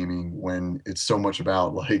in gaming when it's so much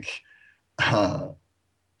about like uh,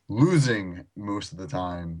 losing most of the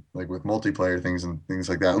time, like with multiplayer things and things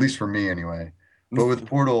like that, at least for me anyway. But with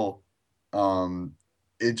Portal, um,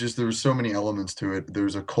 it just, there was so many elements to it. There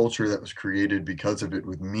was a culture that was created because of it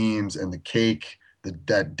with memes and the cake,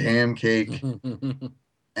 that damn cake,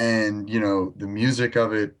 and the music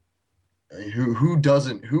of it.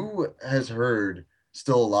 Who has heard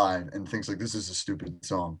Still Alive and thinks like this is a stupid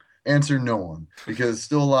song? Answer no one, because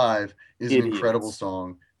Still Alive is an incredible Idiots.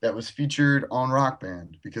 song that was featured on Rock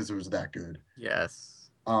Band because it was that good.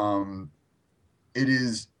 Yes. Um,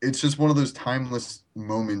 it's just one of those timeless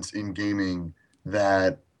moments in gaming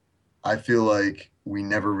that I feel like we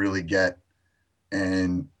never really get.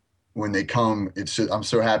 And when they come, it's just, I'm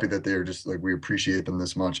so happy that they're just like, we appreciate them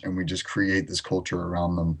this much and we just create this culture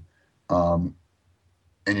around them. Um,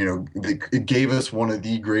 and it gave us one of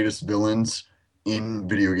the greatest villains in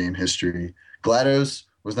video game history. GLaDOS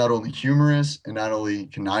was not only humorous and not only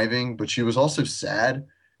conniving, but she was also sad.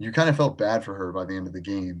 You kind of felt bad for her by the end of the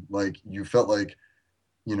game. Like you felt like,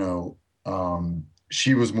 you know,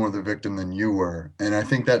 she was more the victim than you were. And I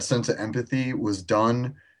think that sense of empathy was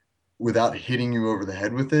done without hitting you over the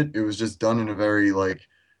head with it. It was just done in a very like,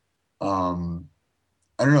 um,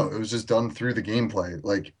 I don't know. It was just done through the gameplay.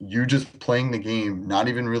 Like you just playing the game, not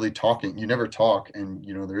even really talking. You never talk, and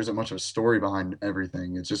there isn't much of a story behind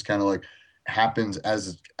everything. It's just kind of like happens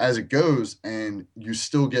as it goes, and you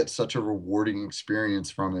still get such a rewarding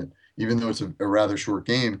experience from it, even though it's a rather short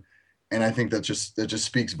game. And I think that just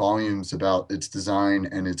speaks volumes about its design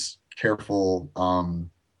and its careful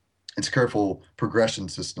progression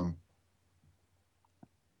system.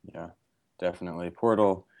 Yeah, definitely.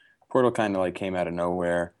 Portal kind of like came out of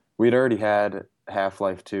nowhere. We'd already had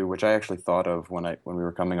Half-Life 2, which I actually thought of when we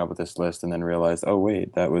were coming up with this list, and then realized, oh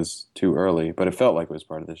wait, that was too early. But it felt like it was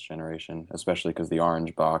part of this generation, especially because the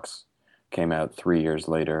Orange Box came out 3 years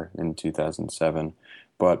later in 2007.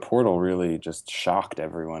 But Portal really just shocked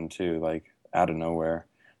everyone too, like out of nowhere.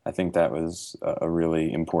 I think that was a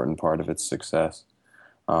really important part of its success,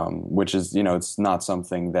 which is, it's not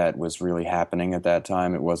something that was really happening at that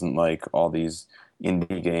time. It wasn't like all these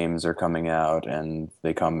indie games are coming out and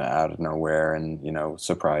they come out of nowhere and,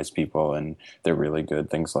 surprise people and they're really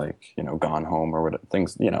good. Things like, Gone Home or what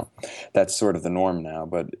things, that's sort of the norm now.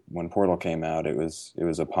 But when Portal came out, it was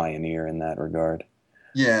a pioneer in that regard.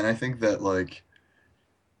 Yeah, and I think that like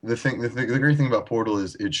the great thing about Portal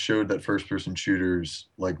is it showed that first person shooters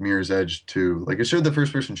like Mirror's Edge too. Like it showed that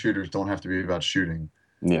first person shooters don't have to be about shooting.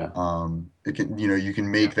 Yeah, It can, you can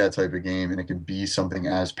make that type of game and it can be something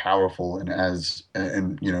as powerful and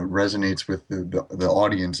resonates with the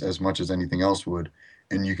audience as much as anything else would.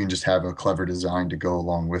 And you can just have a clever design to go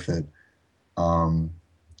along with it. Um,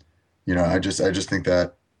 I just think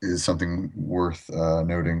that is something worth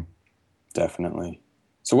noting. definitely.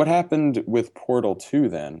 So what happened with Portal 2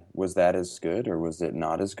 then? Was that as good or was it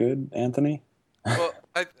not as good, Anthony? Well,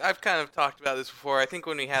 I've kind of talked about this before. I think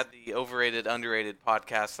when we had the overrated, underrated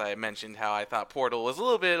podcast, I mentioned how I thought Portal was a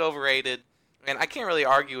little bit overrated, and I can't really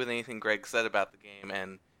argue with anything Greg said about the game,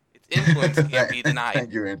 and its influence can't be denied.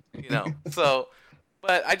 Thank you, Anthony. So,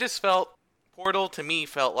 but I just felt Portal to me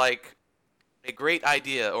felt like a great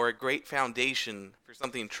idea or a great foundation for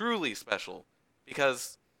something truly special,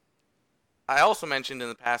 because I also mentioned in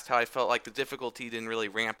the past how I felt like the difficulty didn't really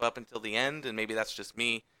ramp up until the end, and maybe that's just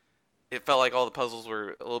me. It felt like all the puzzles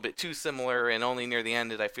were a little bit too similar, and only near the end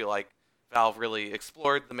did I feel like Valve really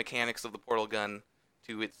explored the mechanics of the portal gun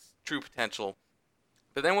to its true potential.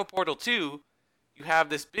 But then with Portal 2, you have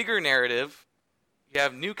this bigger narrative. You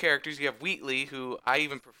have new characters. You have Wheatley, who I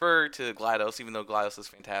even prefer to GLaDOS, even though GLaDOS is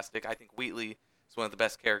fantastic. I think Wheatley is one of the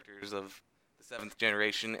best characters of the 7th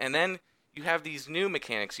generation. And then you have these new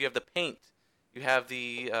mechanics. You have the paint. You have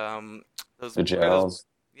the The gels.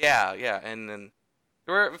 yeah, and then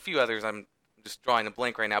there were a few others. I'm just drawing a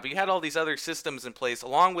blank right now. But you had all these other systems in place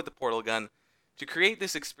along with the portal gun to create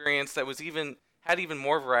this experience that had even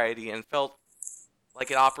more variety and felt like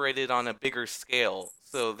it operated on a bigger scale,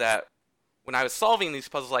 so that when I was solving these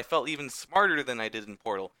puzzles, I felt even smarter than I did in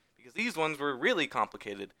Portal, because these ones were really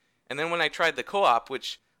complicated. And then when I tried the co-op,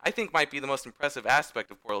 which I think might be the most impressive aspect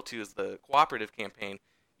of Portal 2, is the cooperative campaign,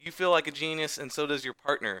 you feel like a genius, and so does your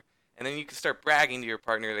partner. And then you can start bragging to your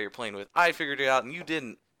partner that you're playing with. I figured it out, and you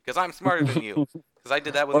didn't, because I'm smarter than you. Because I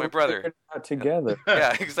did that with my brother. Together.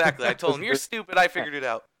 Yeah, exactly. I told him, you're stupid, I figured it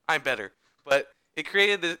out. I'm better. But it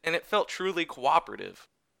created this, and it felt truly cooperative.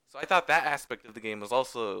 So I thought that aspect of the game was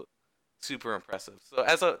also super impressive. So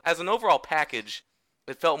as an overall package,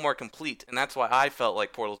 it felt more complete, and that's why I felt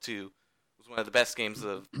like Portal 2 was one of the best games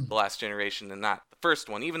of the last generation and not the first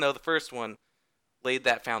one, even though the first one laid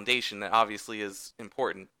that foundation that obviously is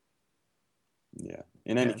important. Yeah.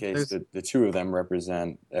 In any case, the two of them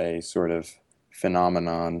represent a sort of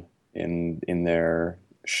phenomenon in their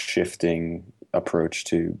shifting approach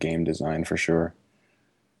to game design for sure.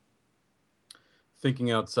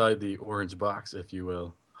 Thinking outside the orange box, if you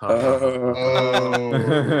will. Oh.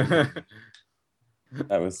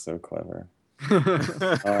 That was so clever.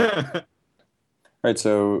 Right,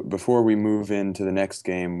 so before we move into the next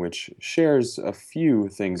game, which shares a few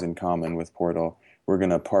things in common with Portal, we're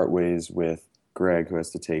going to part ways with Greg, who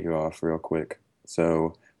has to take it off real quick.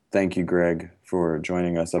 So thank you, Greg, for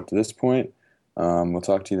joining us up to this point. We'll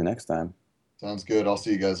talk to you the next time. Sounds good. I'll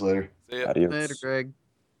see you guys later. See ya. Adios. Later, Greg.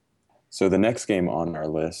 So the next game on our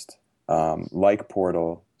list, like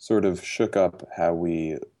Portal, sort of shook up how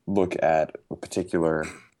we look at a particular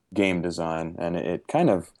game design, and it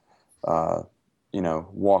kind of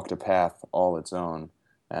walked a path all its own.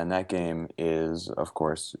 And that game is, of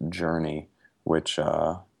course, Journey, which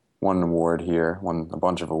won an award here, won a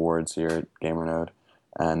bunch of awards here at GamerNode,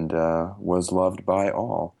 and was loved by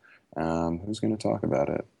all. Who's going to talk about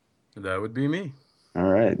it? That would be me.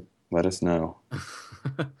 All right, let us know.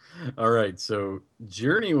 All right, so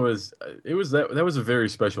Journey was a very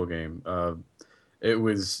special game.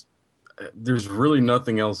 There's really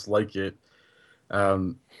nothing else like it.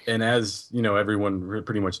 And as you know, everyone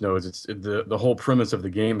pretty much knows, the whole premise of the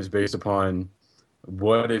game is based upon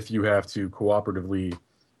what if you have to cooperatively,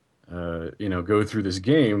 go through this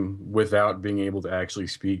game without being able to actually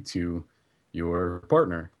speak to your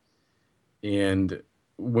partner. And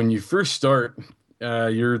when you first start,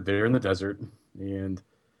 you're there in the desert, and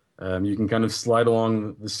you can kind of slide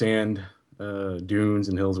along the sand, dunes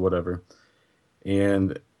and hills, whatever.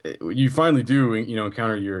 And you finally do,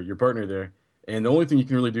 encounter your partner there. And the only thing you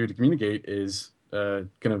can really do to communicate is kind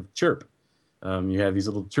of chirp. You have these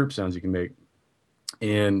little chirp sounds you can make.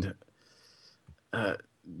 And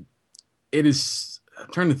it is,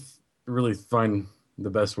 I'm trying to really find the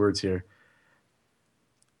best words here.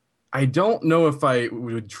 I don't know if I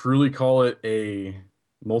would truly call it a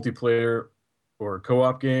multiplayer or a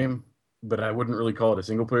co-op game, but I wouldn't really call it a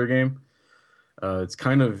single-player game. It's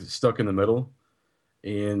kind of stuck in the middle.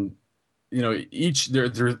 And there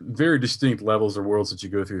are very distinct levels or worlds that you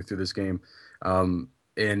go through this game,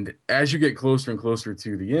 and as you get closer and closer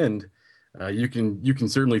to the end, you can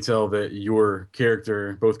certainly tell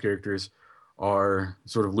that both characters, are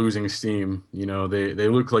sort of losing steam. They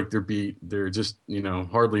look like they're beat. They're just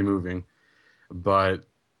hardly moving. But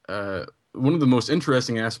one of the most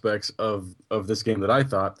interesting aspects of this game that I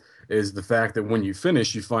thought is the fact that when you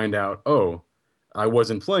finish, you find out, oh, I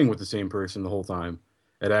wasn't playing with the same person the whole time.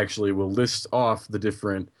 It actually will list off the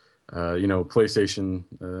different, PlayStation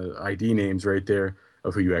ID names right there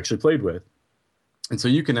of who you actually played with. And so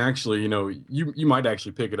you can actually, you might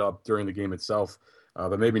actually pick it up during the game itself,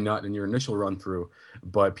 but maybe not in your initial run through.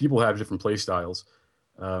 But people have different play styles.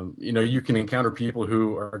 You can encounter people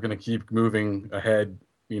who are going to keep moving ahead,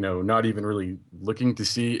 not even really looking to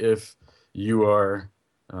see if you are,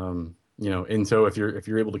 in tow, if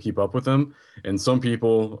you're able to keep up with them. And some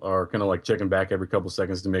people are kind of like checking back every couple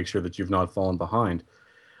seconds to make sure that you've not fallen behind.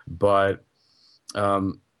 But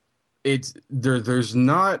there's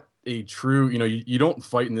not a true, you don't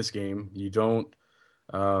fight in this game. You don't,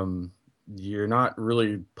 you're not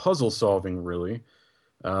really puzzle solving really.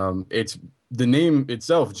 It's the name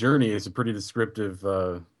itself, Journey, is a pretty descriptive,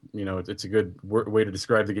 it's a good way to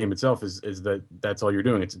describe the game itself is that's all you're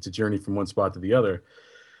doing. It's a journey from one spot to the other.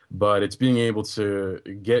 But it's being able to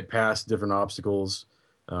get past different obstacles,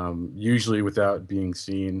 usually without being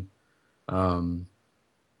seen.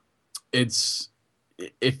 It's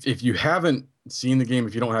if you haven't seen the game,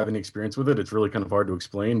 if you don't have any experience with it, it's really kind of hard to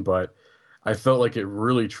explain. But I felt like it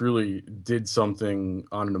really, truly did something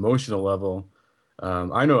on an emotional level.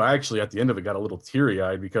 I know actually at the end of it got a little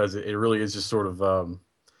teary-eyed because it really is just sort of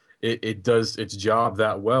it does its job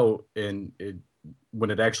that well, and when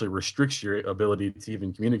it actually restricts your ability to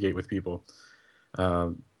even communicate with people.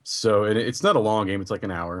 So it's not a long game. It's like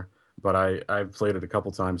an hour, but I've played it a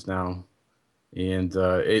couple times now, and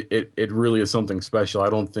it really is something special. I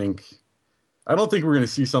don't think we're going to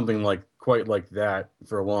see something quite like that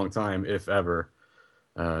for a long time, if ever.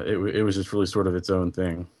 It was just really sort of its own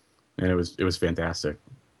thing, and it was fantastic.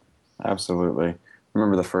 Absolutely. I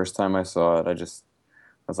remember the first time I saw it, I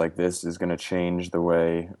was like, this is going to change the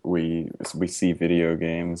way we see video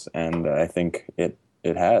games, and I think it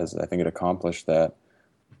has. I think it accomplished that.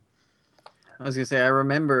 I was going to say, I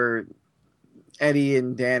remember Eddie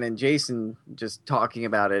and Dan and Jason just talking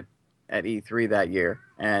about it at E3 that year,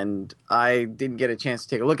 and I didn't get a chance to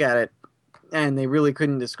take a look at it, and they really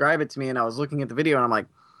couldn't describe it to me. And I was looking at the video, and I'm like,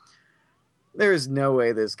 there's no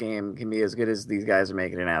way this game can be as good as these guys are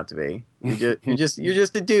making it out to be. You're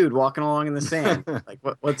just a dude walking along in the sand. Like,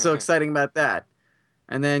 what's so exciting about that?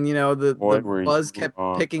 And then, the buzz kept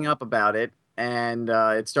picking up about it, and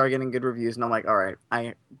it started getting good reviews. And I'm like, all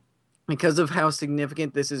right, because of how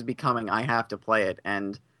significant this is becoming, I have to play it.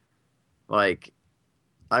 And like,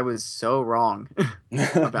 I was so wrong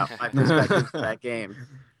about my perspective of that game.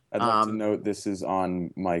 I'd like to note this is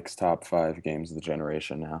on Mike's top 5 games of the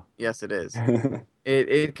generation now. Yes, it is.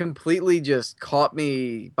 It completely just caught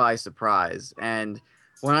me by surprise. And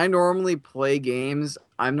when I normally play games,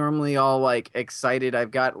 I'm normally all like excited.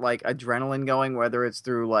 I've got like adrenaline going, whether it's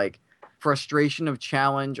through like frustration of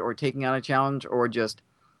challenge or taking on a challenge or just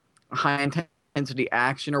high intensity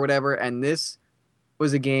action or whatever. And this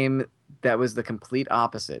was a game that was the complete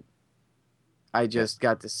opposite. I just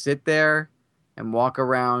got to sit there and walk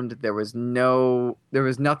around. There was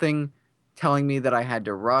nothing telling me that I had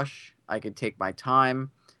to rush. I could take my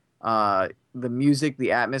time. The music,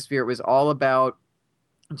 the atmosphere, it was all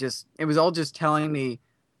just telling me,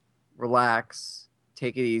 relax,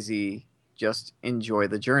 take it easy, just enjoy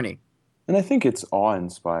the journey. And I think it's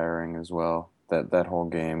awe-inspiring as well, that whole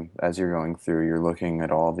game. As you're going through, you're looking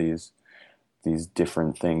at all these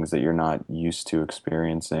different things that you're not used to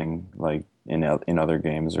experiencing, like in other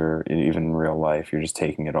games or even in real life. You're just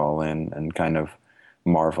taking it all in and kind of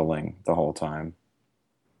marveling the whole time.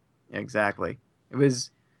 Exactly. It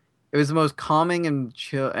was the most calming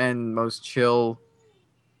and most chill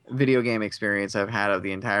video game experience I've had of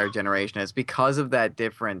the entire generation. It's because of that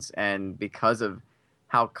difference and because of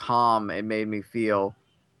how calm it made me feel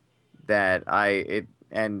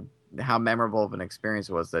and how memorable of an experience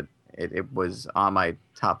it was that it was on my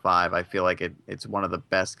top 5. I feel like it's one of the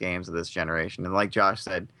best games of this generation. And like Josh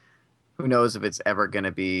said, who knows if it's ever going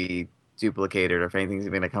to be duplicated or if anything's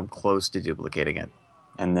going to come close to duplicating it.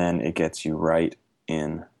 And then it gets you right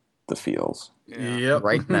in the feels. Yeah. Yep.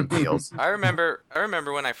 Right in them feels. I remember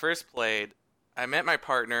when I first played, I met my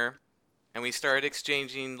partner, and we started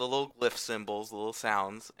exchanging the little glyph symbols, the little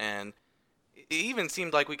sounds, and it even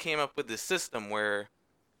seemed like we came up with this system where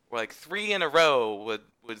like 3 in a row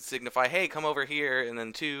would signify, hey, come over here, and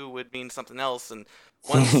then 2 would mean something else, and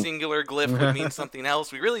one singular glyph would mean something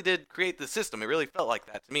else. We really did create the system. It really felt like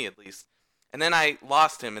that to me, at least. And then I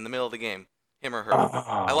lost him in the middle of the game, him or her.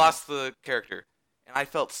 I lost the character, and I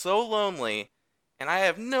felt so lonely, and I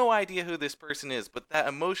have no idea who this person is, but that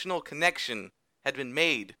emotional connection had been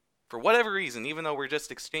made for whatever reason, even though we're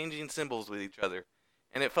just exchanging symbols with each other.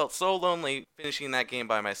 And it felt so lonely finishing that game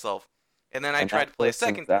by myself. And then I tried to play a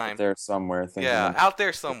second time. Out there somewhere. Out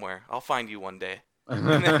there somewhere. I'll find you one day. And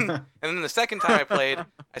then the second time I played,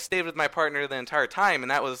 I stayed with my partner the entire time,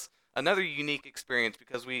 and that was another unique experience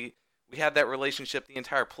because we had that relationship the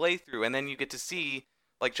entire playthrough, and then you get to see,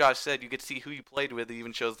 like Josh said, you get to see who you played with. It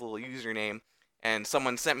even shows the little username, and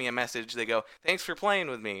someone sent me a message. They go, thanks for playing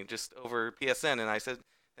with me, just over PSN, and I said,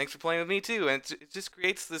 thanks for playing with me too, and it just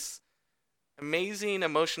creates this amazing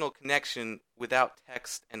emotional connection without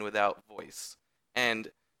text and without voice.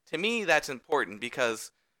 And to me, that's important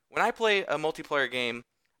because when I play a multiplayer game,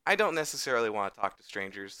 I don't necessarily want to talk to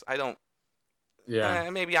strangers. I don't. Yeah.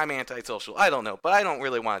 Maybe I'm antisocial. I don't know, but I don't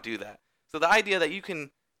really want to do that. So the idea that you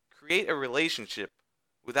can create a relationship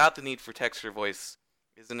without the need for text or voice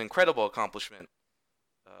is an incredible accomplishment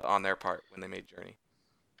on their part when they made Journey.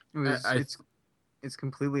 It's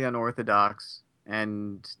completely unorthodox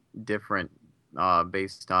and different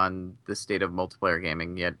based on the state of multiplayer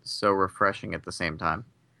gaming, yet so refreshing at the same time.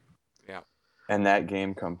 Yeah. And that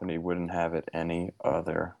game company wouldn't have it any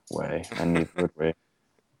other way, and neither would we.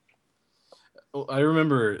 Well, I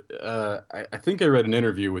remember, I think I read an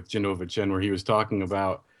interview with Genova Chen where he was talking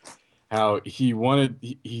about how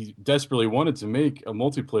he desperately wanted to make a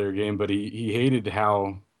multiplayer game, but he hated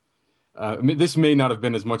how, this may not have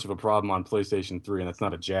been as much of a problem on PlayStation 3, and that's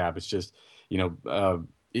not a jab. It's just,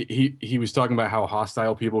 he was talking about how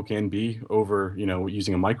hostile people can be over,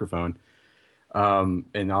 using a microphone.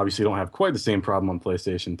 And obviously don't have quite the same problem on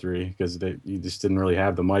PlayStation 3 because you just didn't really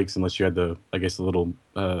have the mics unless you had the little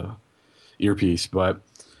earpiece. But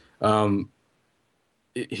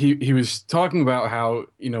he was talking about how,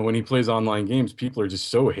 when he plays online games, people are just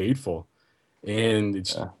so hateful. And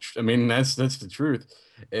that's the truth.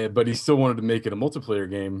 But he still wanted to make it a multiplayer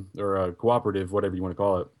game or a cooperative, whatever you want to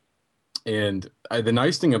call it. And the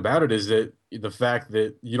nice thing about it is that the fact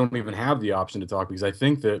that you don't even have the option to talk, because I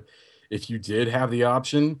think that if you did have the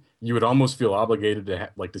option, you would almost feel obligated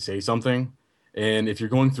to to say something. And if you're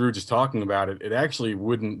going through just talking about it, it actually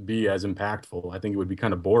wouldn't be as impactful. I think it would be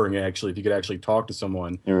kind of boring actually if you could actually talk to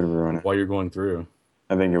someone It would ruin it. while you're going through.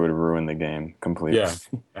 I think it would ruin the game completely. Yeah,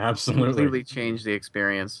 absolutely. Completely change the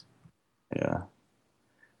experience. Yeah.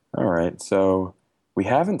 All right. So we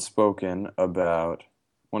haven't spoken about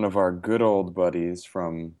one of our good old buddies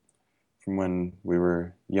from when we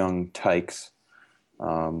were young tykes.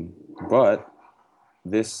 But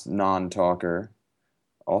this non-talker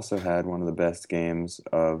also had one of the best games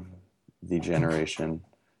of the generation,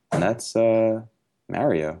 and that's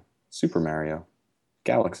Mario, Super Mario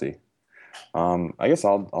Galaxy. I guess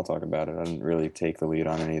I'll talk about it. I didn't really take the lead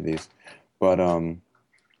on any of these, but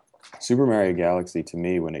Super Mario Galaxy to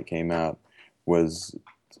me when it came out was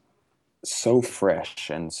so fresh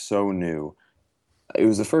and so new. It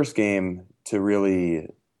was the first game to really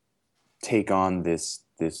take on this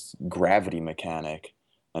gravity mechanic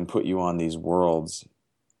and put you on these worlds,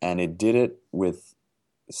 and it did it with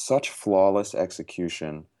such flawless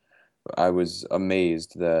execution. I was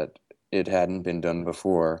amazed that it hadn't been done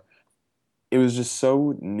before. It was just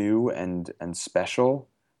so new and special,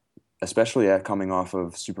 especially at coming off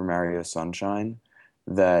of Super Mario Sunshine,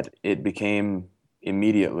 that it became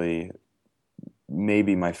immediately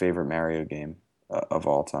maybe my favorite Mario game of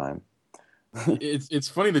all time. It's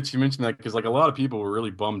funny that you mentioned that because like a lot of people were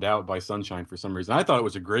really bummed out by Sunshine for some reason. I thought it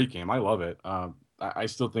was a great game. I love it. I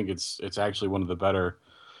still think it's actually one of the better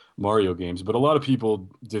Mario games, but a lot of people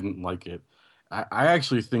didn't like it. I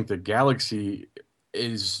actually think that Galaxy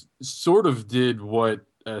is sort of did what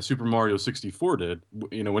Super Mario 64 did,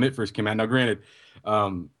 when it first came out. Now, granted,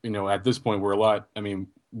 at this point we're a lot. I mean,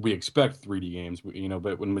 we expect 3D games,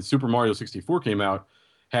 but when Super Mario 64 came out,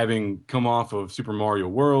 having come off of Super Mario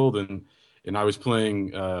World and I was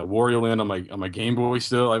playing Wario Land on my Game Boy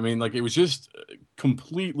still. I mean, like it was just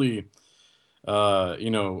completely, uh,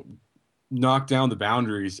 you know, knocked down the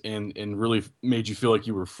boundaries and really made you feel like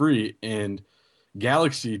you were free. And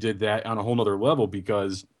Galaxy did that on a whole nother level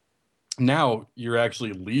because now you're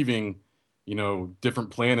actually leaving, different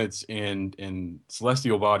planets and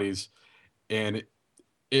celestial bodies, and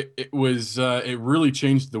it really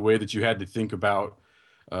changed the way that you had to think about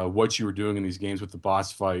what you were doing in these games with the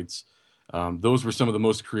boss fights. Those were some of the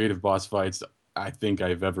most creative boss fights I think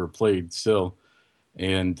I've ever played still.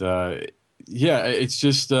 And yeah, it's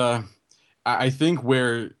just I think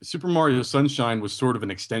where Super Mario Sunshine was sort of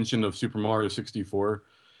an extension of Super Mario 64.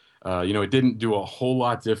 It didn't do a whole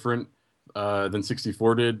lot different than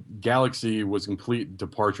 64 did. Galaxy was complete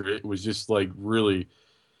departure. It was just like really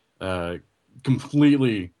uh,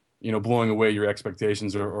 completely, blowing away your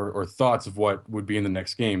expectations or thoughts of what would be in the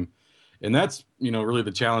next game. And that's, really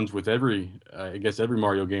the challenge with I guess every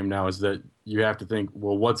Mario game now is that you have to think,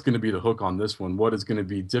 well, what's going to be the hook on this one? What is going to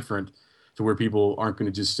be different to where people aren't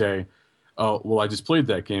going to just say, oh, well, I just played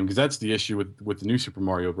that game, because that's the issue with the new Super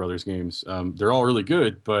Mario Brothers games. They're all really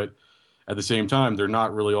good, but at the same time, they're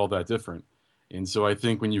not really all that different. And so I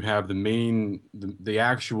think when you have the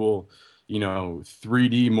actual,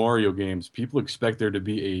 3D Mario games, people expect there to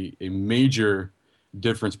be a major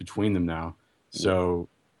difference between them now. So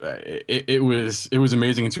it was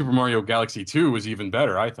amazing, and Super Mario Galaxy 2 was even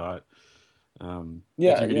better, I thought. If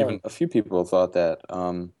Yeah, you could yeah. even A few people thought that.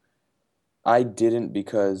 I didn't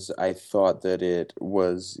because I thought that it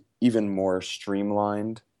was even more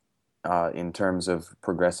streamlined in terms of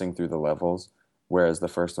progressing through the levels, whereas the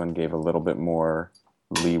first one gave a little bit more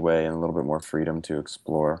leeway and a little bit more freedom to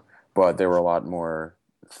explore. But there were a lot more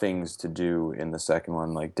things to do in the second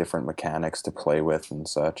one, like different mechanics to play with and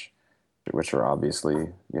such, which are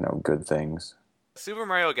obviously, good things. Super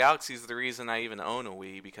Mario Galaxy is the reason I even own a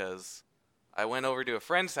Wii, because I went over to a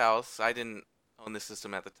friend's house. I didn't own the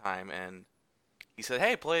system at the time, and he said,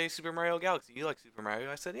 "Hey, play Super Mario Galaxy. You like Super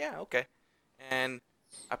Mario?" I said, "Yeah, okay." And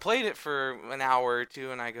I played it for an hour or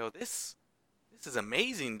two, and I go, "This is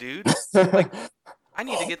amazing, dude. Like, I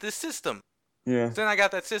need to get this system." Yeah. So then I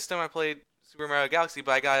got that system. I played Super Mario Galaxy,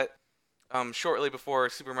 but I got it shortly before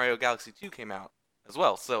Super Mario Galaxy 2 came out as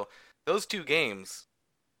well. So those two games,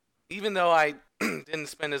 even though I didn't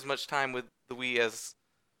spend as much time with the Wii as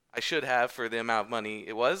I should have for the amount of money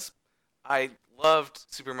it was, I loved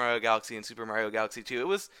Super Mario Galaxy and Super Mario Galaxy 2. It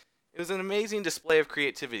was an amazing display of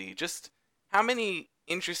creativity. Just how many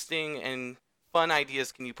interesting and fun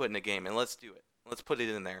ideas can you put in a game? And let's do it. Let's put it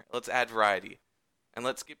in there. Let's add variety. And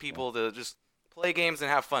let's get people to just play games and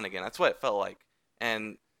have fun again. That's what it felt like.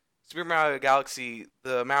 And Super Mario Galaxy,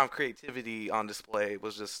 the amount of creativity on display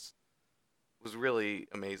was really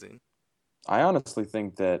amazing. I honestly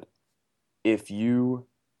think that if you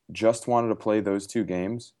just wanted to play those two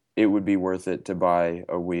games, it would be worth it to buy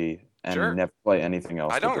a Wii and Sure. never play anything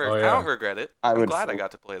else. I don't Oh, I yeah. don't regret it. I I'm would glad I full-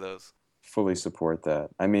 got to play those. fully support that.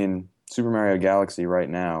 I mean, Super Mario Galaxy right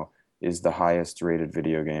now is the highest rated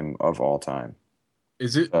video game of all time.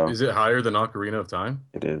 Is it So higher than Ocarina of Time?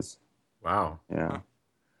 it is. Wow. Yeah. Huh.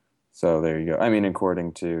 So there you go. I mean,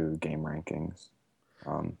 according to game rankings.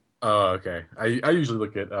 Oh, okay. I usually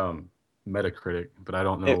look at Metacritic, but I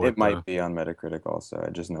don't know It what might be on Metacritic also. I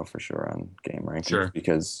just know for sure on Game Rankings Sure.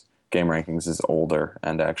 because Game Rankings is older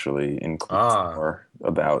and actually includes more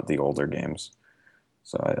about the older games.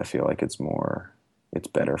 So I feel like it's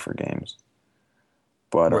better for games.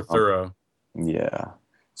 But more thorough. yeah.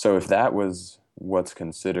 So if that was what's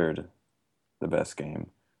considered the best game,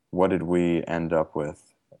 what did we end up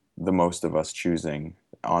with? The most of us choosing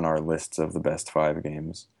on our lists of the best 5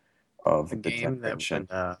 games of A the game that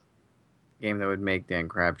generation. would make Dan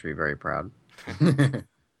Crabtree very proud.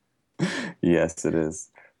 Yes, it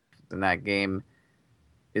is. And that game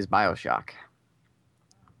is BioShock.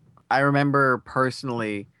 I remember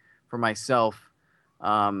personally, for myself,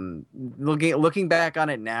 looking back on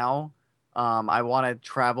it now, I want to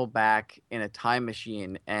travel back in a time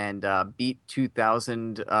machine and beat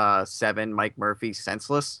 2007 Mike Murphy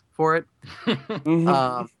senseless for it.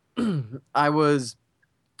 Mhm. I was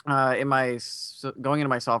going into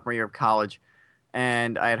my sophomore year of college,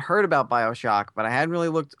 and I had heard about BioShock, but I hadn't really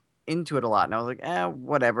looked into it a lot. And I was like,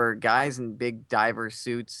 whatever. Guys in big diver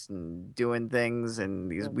suits and doing things, and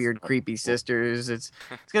these weird, creepy sisters. It's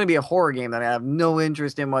gonna be a horror game that I have no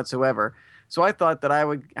interest in whatsoever. So I thought that I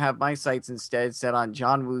would have my sights instead set on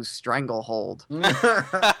John Woo's Stranglehold. Good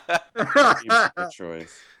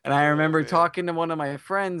choice. And I remember yeah. talking to one of my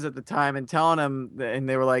friends at the time and telling him, and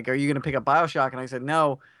they were like, "Are you going to pick up BioShock?" And I said,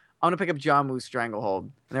 "No, I'm going to pick up John Woo's Stranglehold."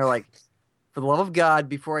 And they were like, "For the love of God,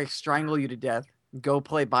 before I strangle you to death, go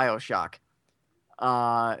play BioShock."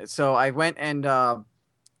 So I went and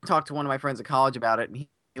talked to one of my friends at college about it, and he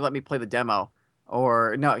let me play the demo.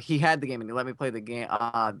 Or no, he had the game and he let me play the game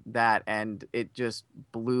and it just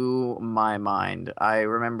blew my mind. I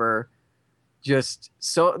remember there's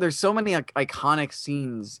so many iconic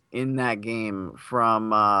scenes in that game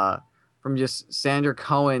from just Sandra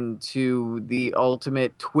Cohen to the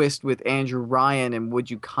ultimate twist with Andrew Ryan and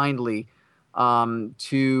Would You Kindly,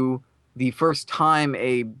 to the first time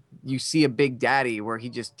you see a Big Daddy where he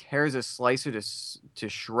just tears a slicer to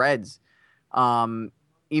shreds,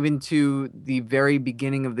 even to the very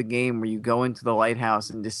beginning of the game where you go into the lighthouse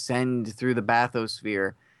and descend through the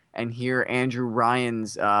bathysphere and hear Andrew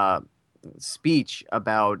Ryan's speech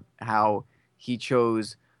about how he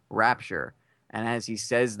chose Rapture. And as he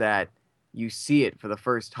says that, you see it for the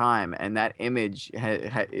first time, and that image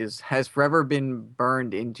has forever been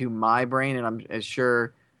burned into my brain, and I'm as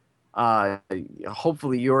sure,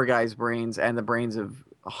 hopefully, your guys' brains and the brains of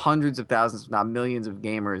hundreds of thousands, if not millions, of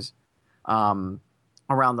gamers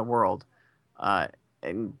around the world.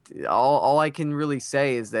 And all I can really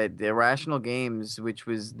say is that the Irrational Games, which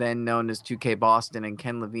was then known as 2K Boston and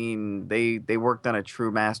Ken Levine, they worked on a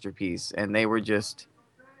true masterpiece, and they were just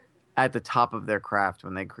at the top of their craft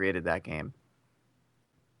when they created that game.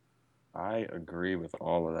 I agree with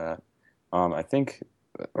all of that. I think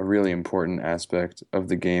a really important aspect of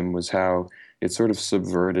the game was how it sort of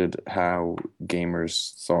subverted how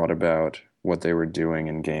gamers thought about what they were doing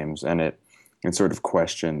in games, and it sort of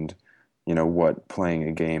questioned, what playing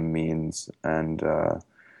a game means, and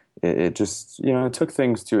it just, it took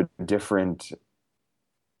things to a different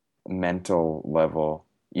mental level,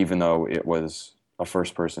 even though it was a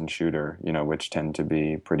first-person shooter, which tend to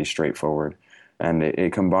be pretty straightforward, and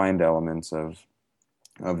it combined elements of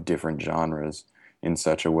different genres in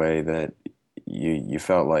such a way that you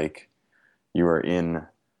felt like you were in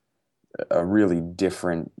a really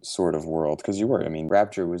different sort of world, because you were. I mean,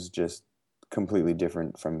 Rapture was just completely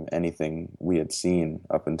different from anything we had seen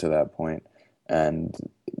up until that point, and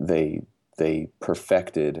they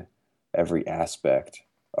perfected every aspect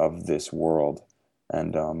of this world.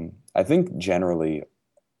 And I think generally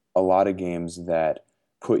a lot of games that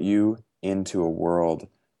put you into a world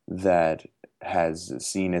that has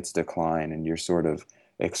seen its decline, and you're sort of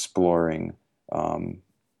exploring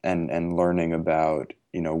and learning about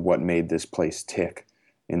what made this place tick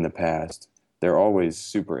in the past, they're always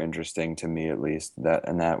super interesting to me, at least.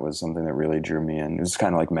 That was something that really drew me in. It was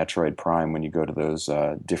kind of like Metroid Prime when you go to those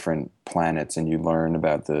different planets and you learn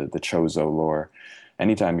about the Chozo lore.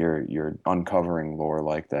 Anytime you're uncovering lore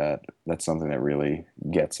like that, that's something that really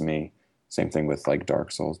gets me. Same thing with like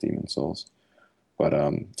Dark Souls, Demon Souls. But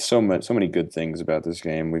so many good things about this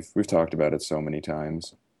game. We've talked about it so many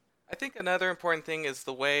times. I think another important thing is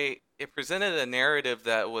the way it presented a narrative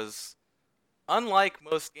that was unlike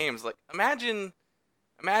most games. Like, imagine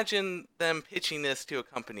imagine them pitching this to a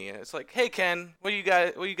company. It's like, hey Ken, what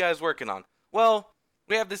are you guys working on? Well,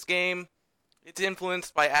 we have this game. It's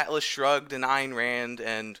influenced by Atlas Shrugged and Ayn Rand,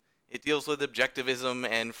 and it deals with objectivism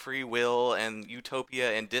and free will and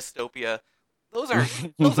utopia and dystopia. Those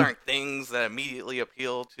aren't things that immediately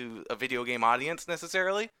appeal to a video game audience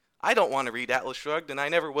necessarily. I don't want to read Atlas Shrugged, and I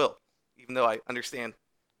never will, even though I understand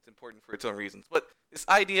it's important for its own reasons. But this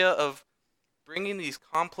idea of bringing these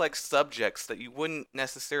complex subjects that you wouldn't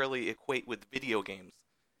necessarily equate with video games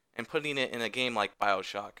and putting it in a game like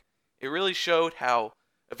BioShock, it really showed how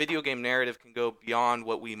a video game narrative can go beyond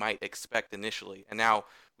what we might expect initially. And now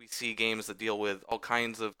we see games that deal with all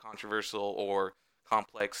kinds of controversial or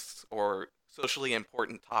complex or socially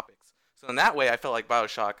important topics. So in that way, I felt like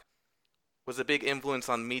BioShock was a big influence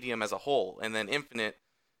on medium as a whole. And then Infinite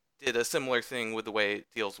did a similar thing with the way it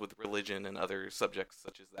deals with religion and other subjects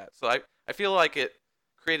such as that. So I feel like it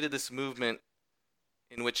created this movement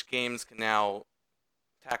in which games can now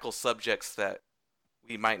tackle subjects that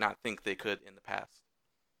we might not think they could in the past.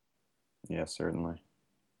 Yeah, certainly.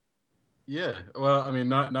 Yeah, well, I mean,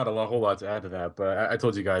 not a whole lot to add to that, but I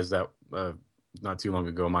told you guys that not too long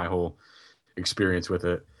ago, my whole experience with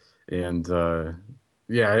it, and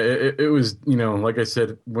yeah, it was, like I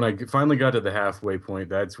said, when I finally got to the halfway point,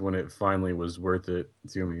 that's when it finally was worth it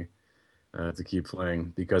to me to keep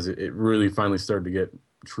playing, because it really finally started to get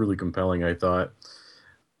truly compelling, I thought.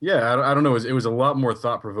 Yeah, I don't know, it was a lot more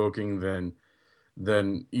thought-provoking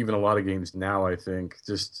than even a lot of games now, I think.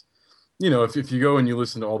 Just, if you go and you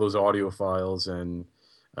listen to all those audio files and,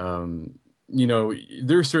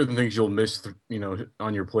 there's certain things you'll miss,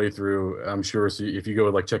 on your playthrough, I'm sure. So if you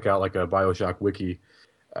go check out a BioShock wiki,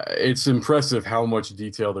 it's impressive how much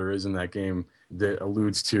detail there is in that game that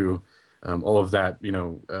alludes to all of that,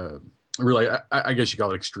 really, I guess you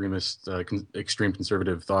call it extreme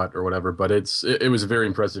conservative thought or whatever, but it was a very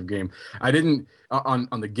impressive game. I didn't on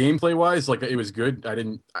the gameplay wise, it was good. I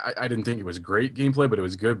didn't think it was great gameplay, but it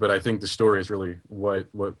was good. But I think the story is really what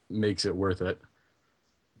makes it worth it.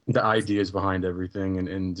 The ideas behind everything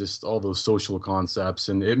and just all those social concepts,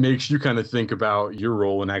 and it makes you kind of think about your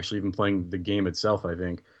role and actually even playing the game itself, I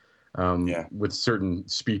think, with certain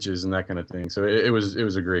speeches and that kind of thing. So it was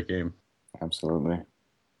a great game. Absolutely.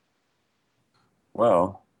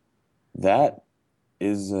 Well, that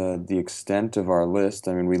is the extent of our list.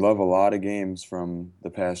 I mean, we love a lot of games from the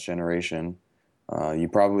past generation. You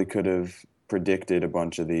probably could have predicted a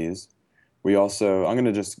bunch of these. I'm going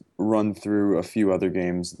to just run through a few other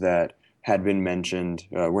games that had been mentioned.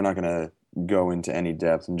 We're not going to go into any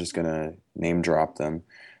depth. I'm just going to name drop them.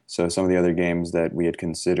 So some of the other games that we had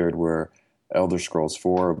considered were Elder Scrolls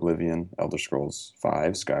 4, Oblivion, Elder Scrolls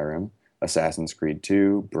 5, Skyrim, Assassin's Creed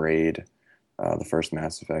 2, Braid, the first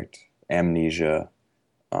Mass Effect, Amnesia,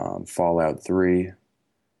 Fallout 3,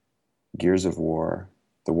 Gears of War,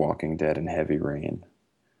 The Walking Dead, and Heavy Rain.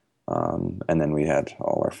 And then we had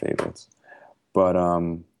all our favorites. But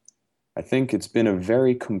I think it's been a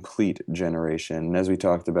very complete generation. And as we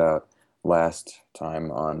talked about last time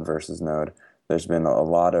on Versus Node, there's been a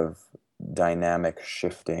lot of dynamic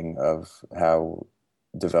shifting of how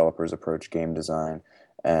developers approach game design.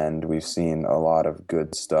 And we've seen a lot of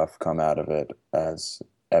good stuff come out of it, as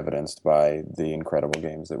evidenced by the incredible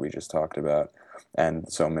games that we just talked about, and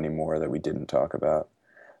so many more that we didn't talk about.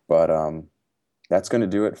 But that's going to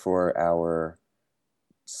do it for our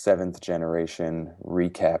 7th generation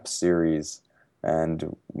recap series,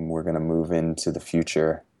 and we're going to move into the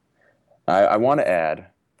future. I want to add,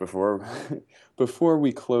 before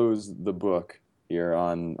we close the book here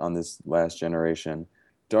on this last generation,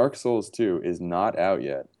 Dark Souls 2 is not out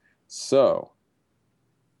yet, so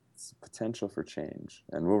it's potential for change,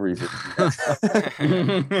 and we'll revisit that.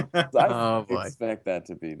 I expect that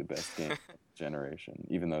to be the best game of the generation,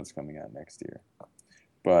 even though it's coming out next year.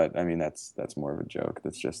 But I mean, that's more of a joke.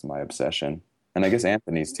 That's just my obsession, and I guess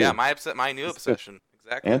Anthony's too. Yeah, my new obsession.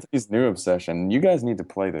 Exactly. Anthony's new obsession. You guys need to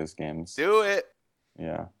play those games. Do it.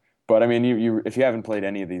 Yeah. But I mean, you if you haven't played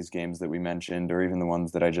any of these games that we mentioned, or even the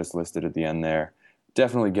ones that I just listed at the end there,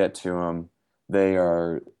 definitely get to them. They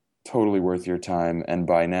are totally worth your time, and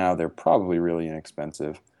by now they're probably really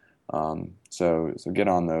inexpensive. So get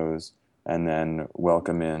on those, and then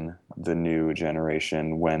welcome in the new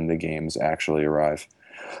generation when the games actually arrive.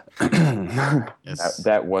 Yes.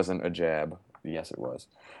 That wasn't a jab. Yes, it was.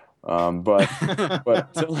 But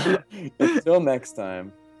until next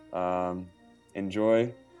time,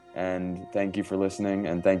 enjoy, and thank you for listening,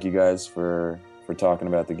 and thank you guys for talking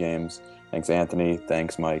about the games. Thanks, Anthony.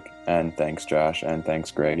 Thanks, Mike. And thanks, Josh. And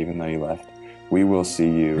thanks, Greg, even though you left. We will see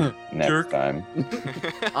you next time.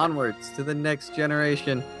 Onwards to the next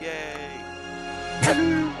generation. Yay. Da,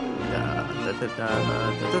 da, da, da,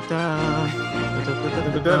 da, da, da, da,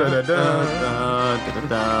 da, da, da, da, da, da,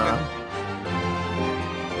 da.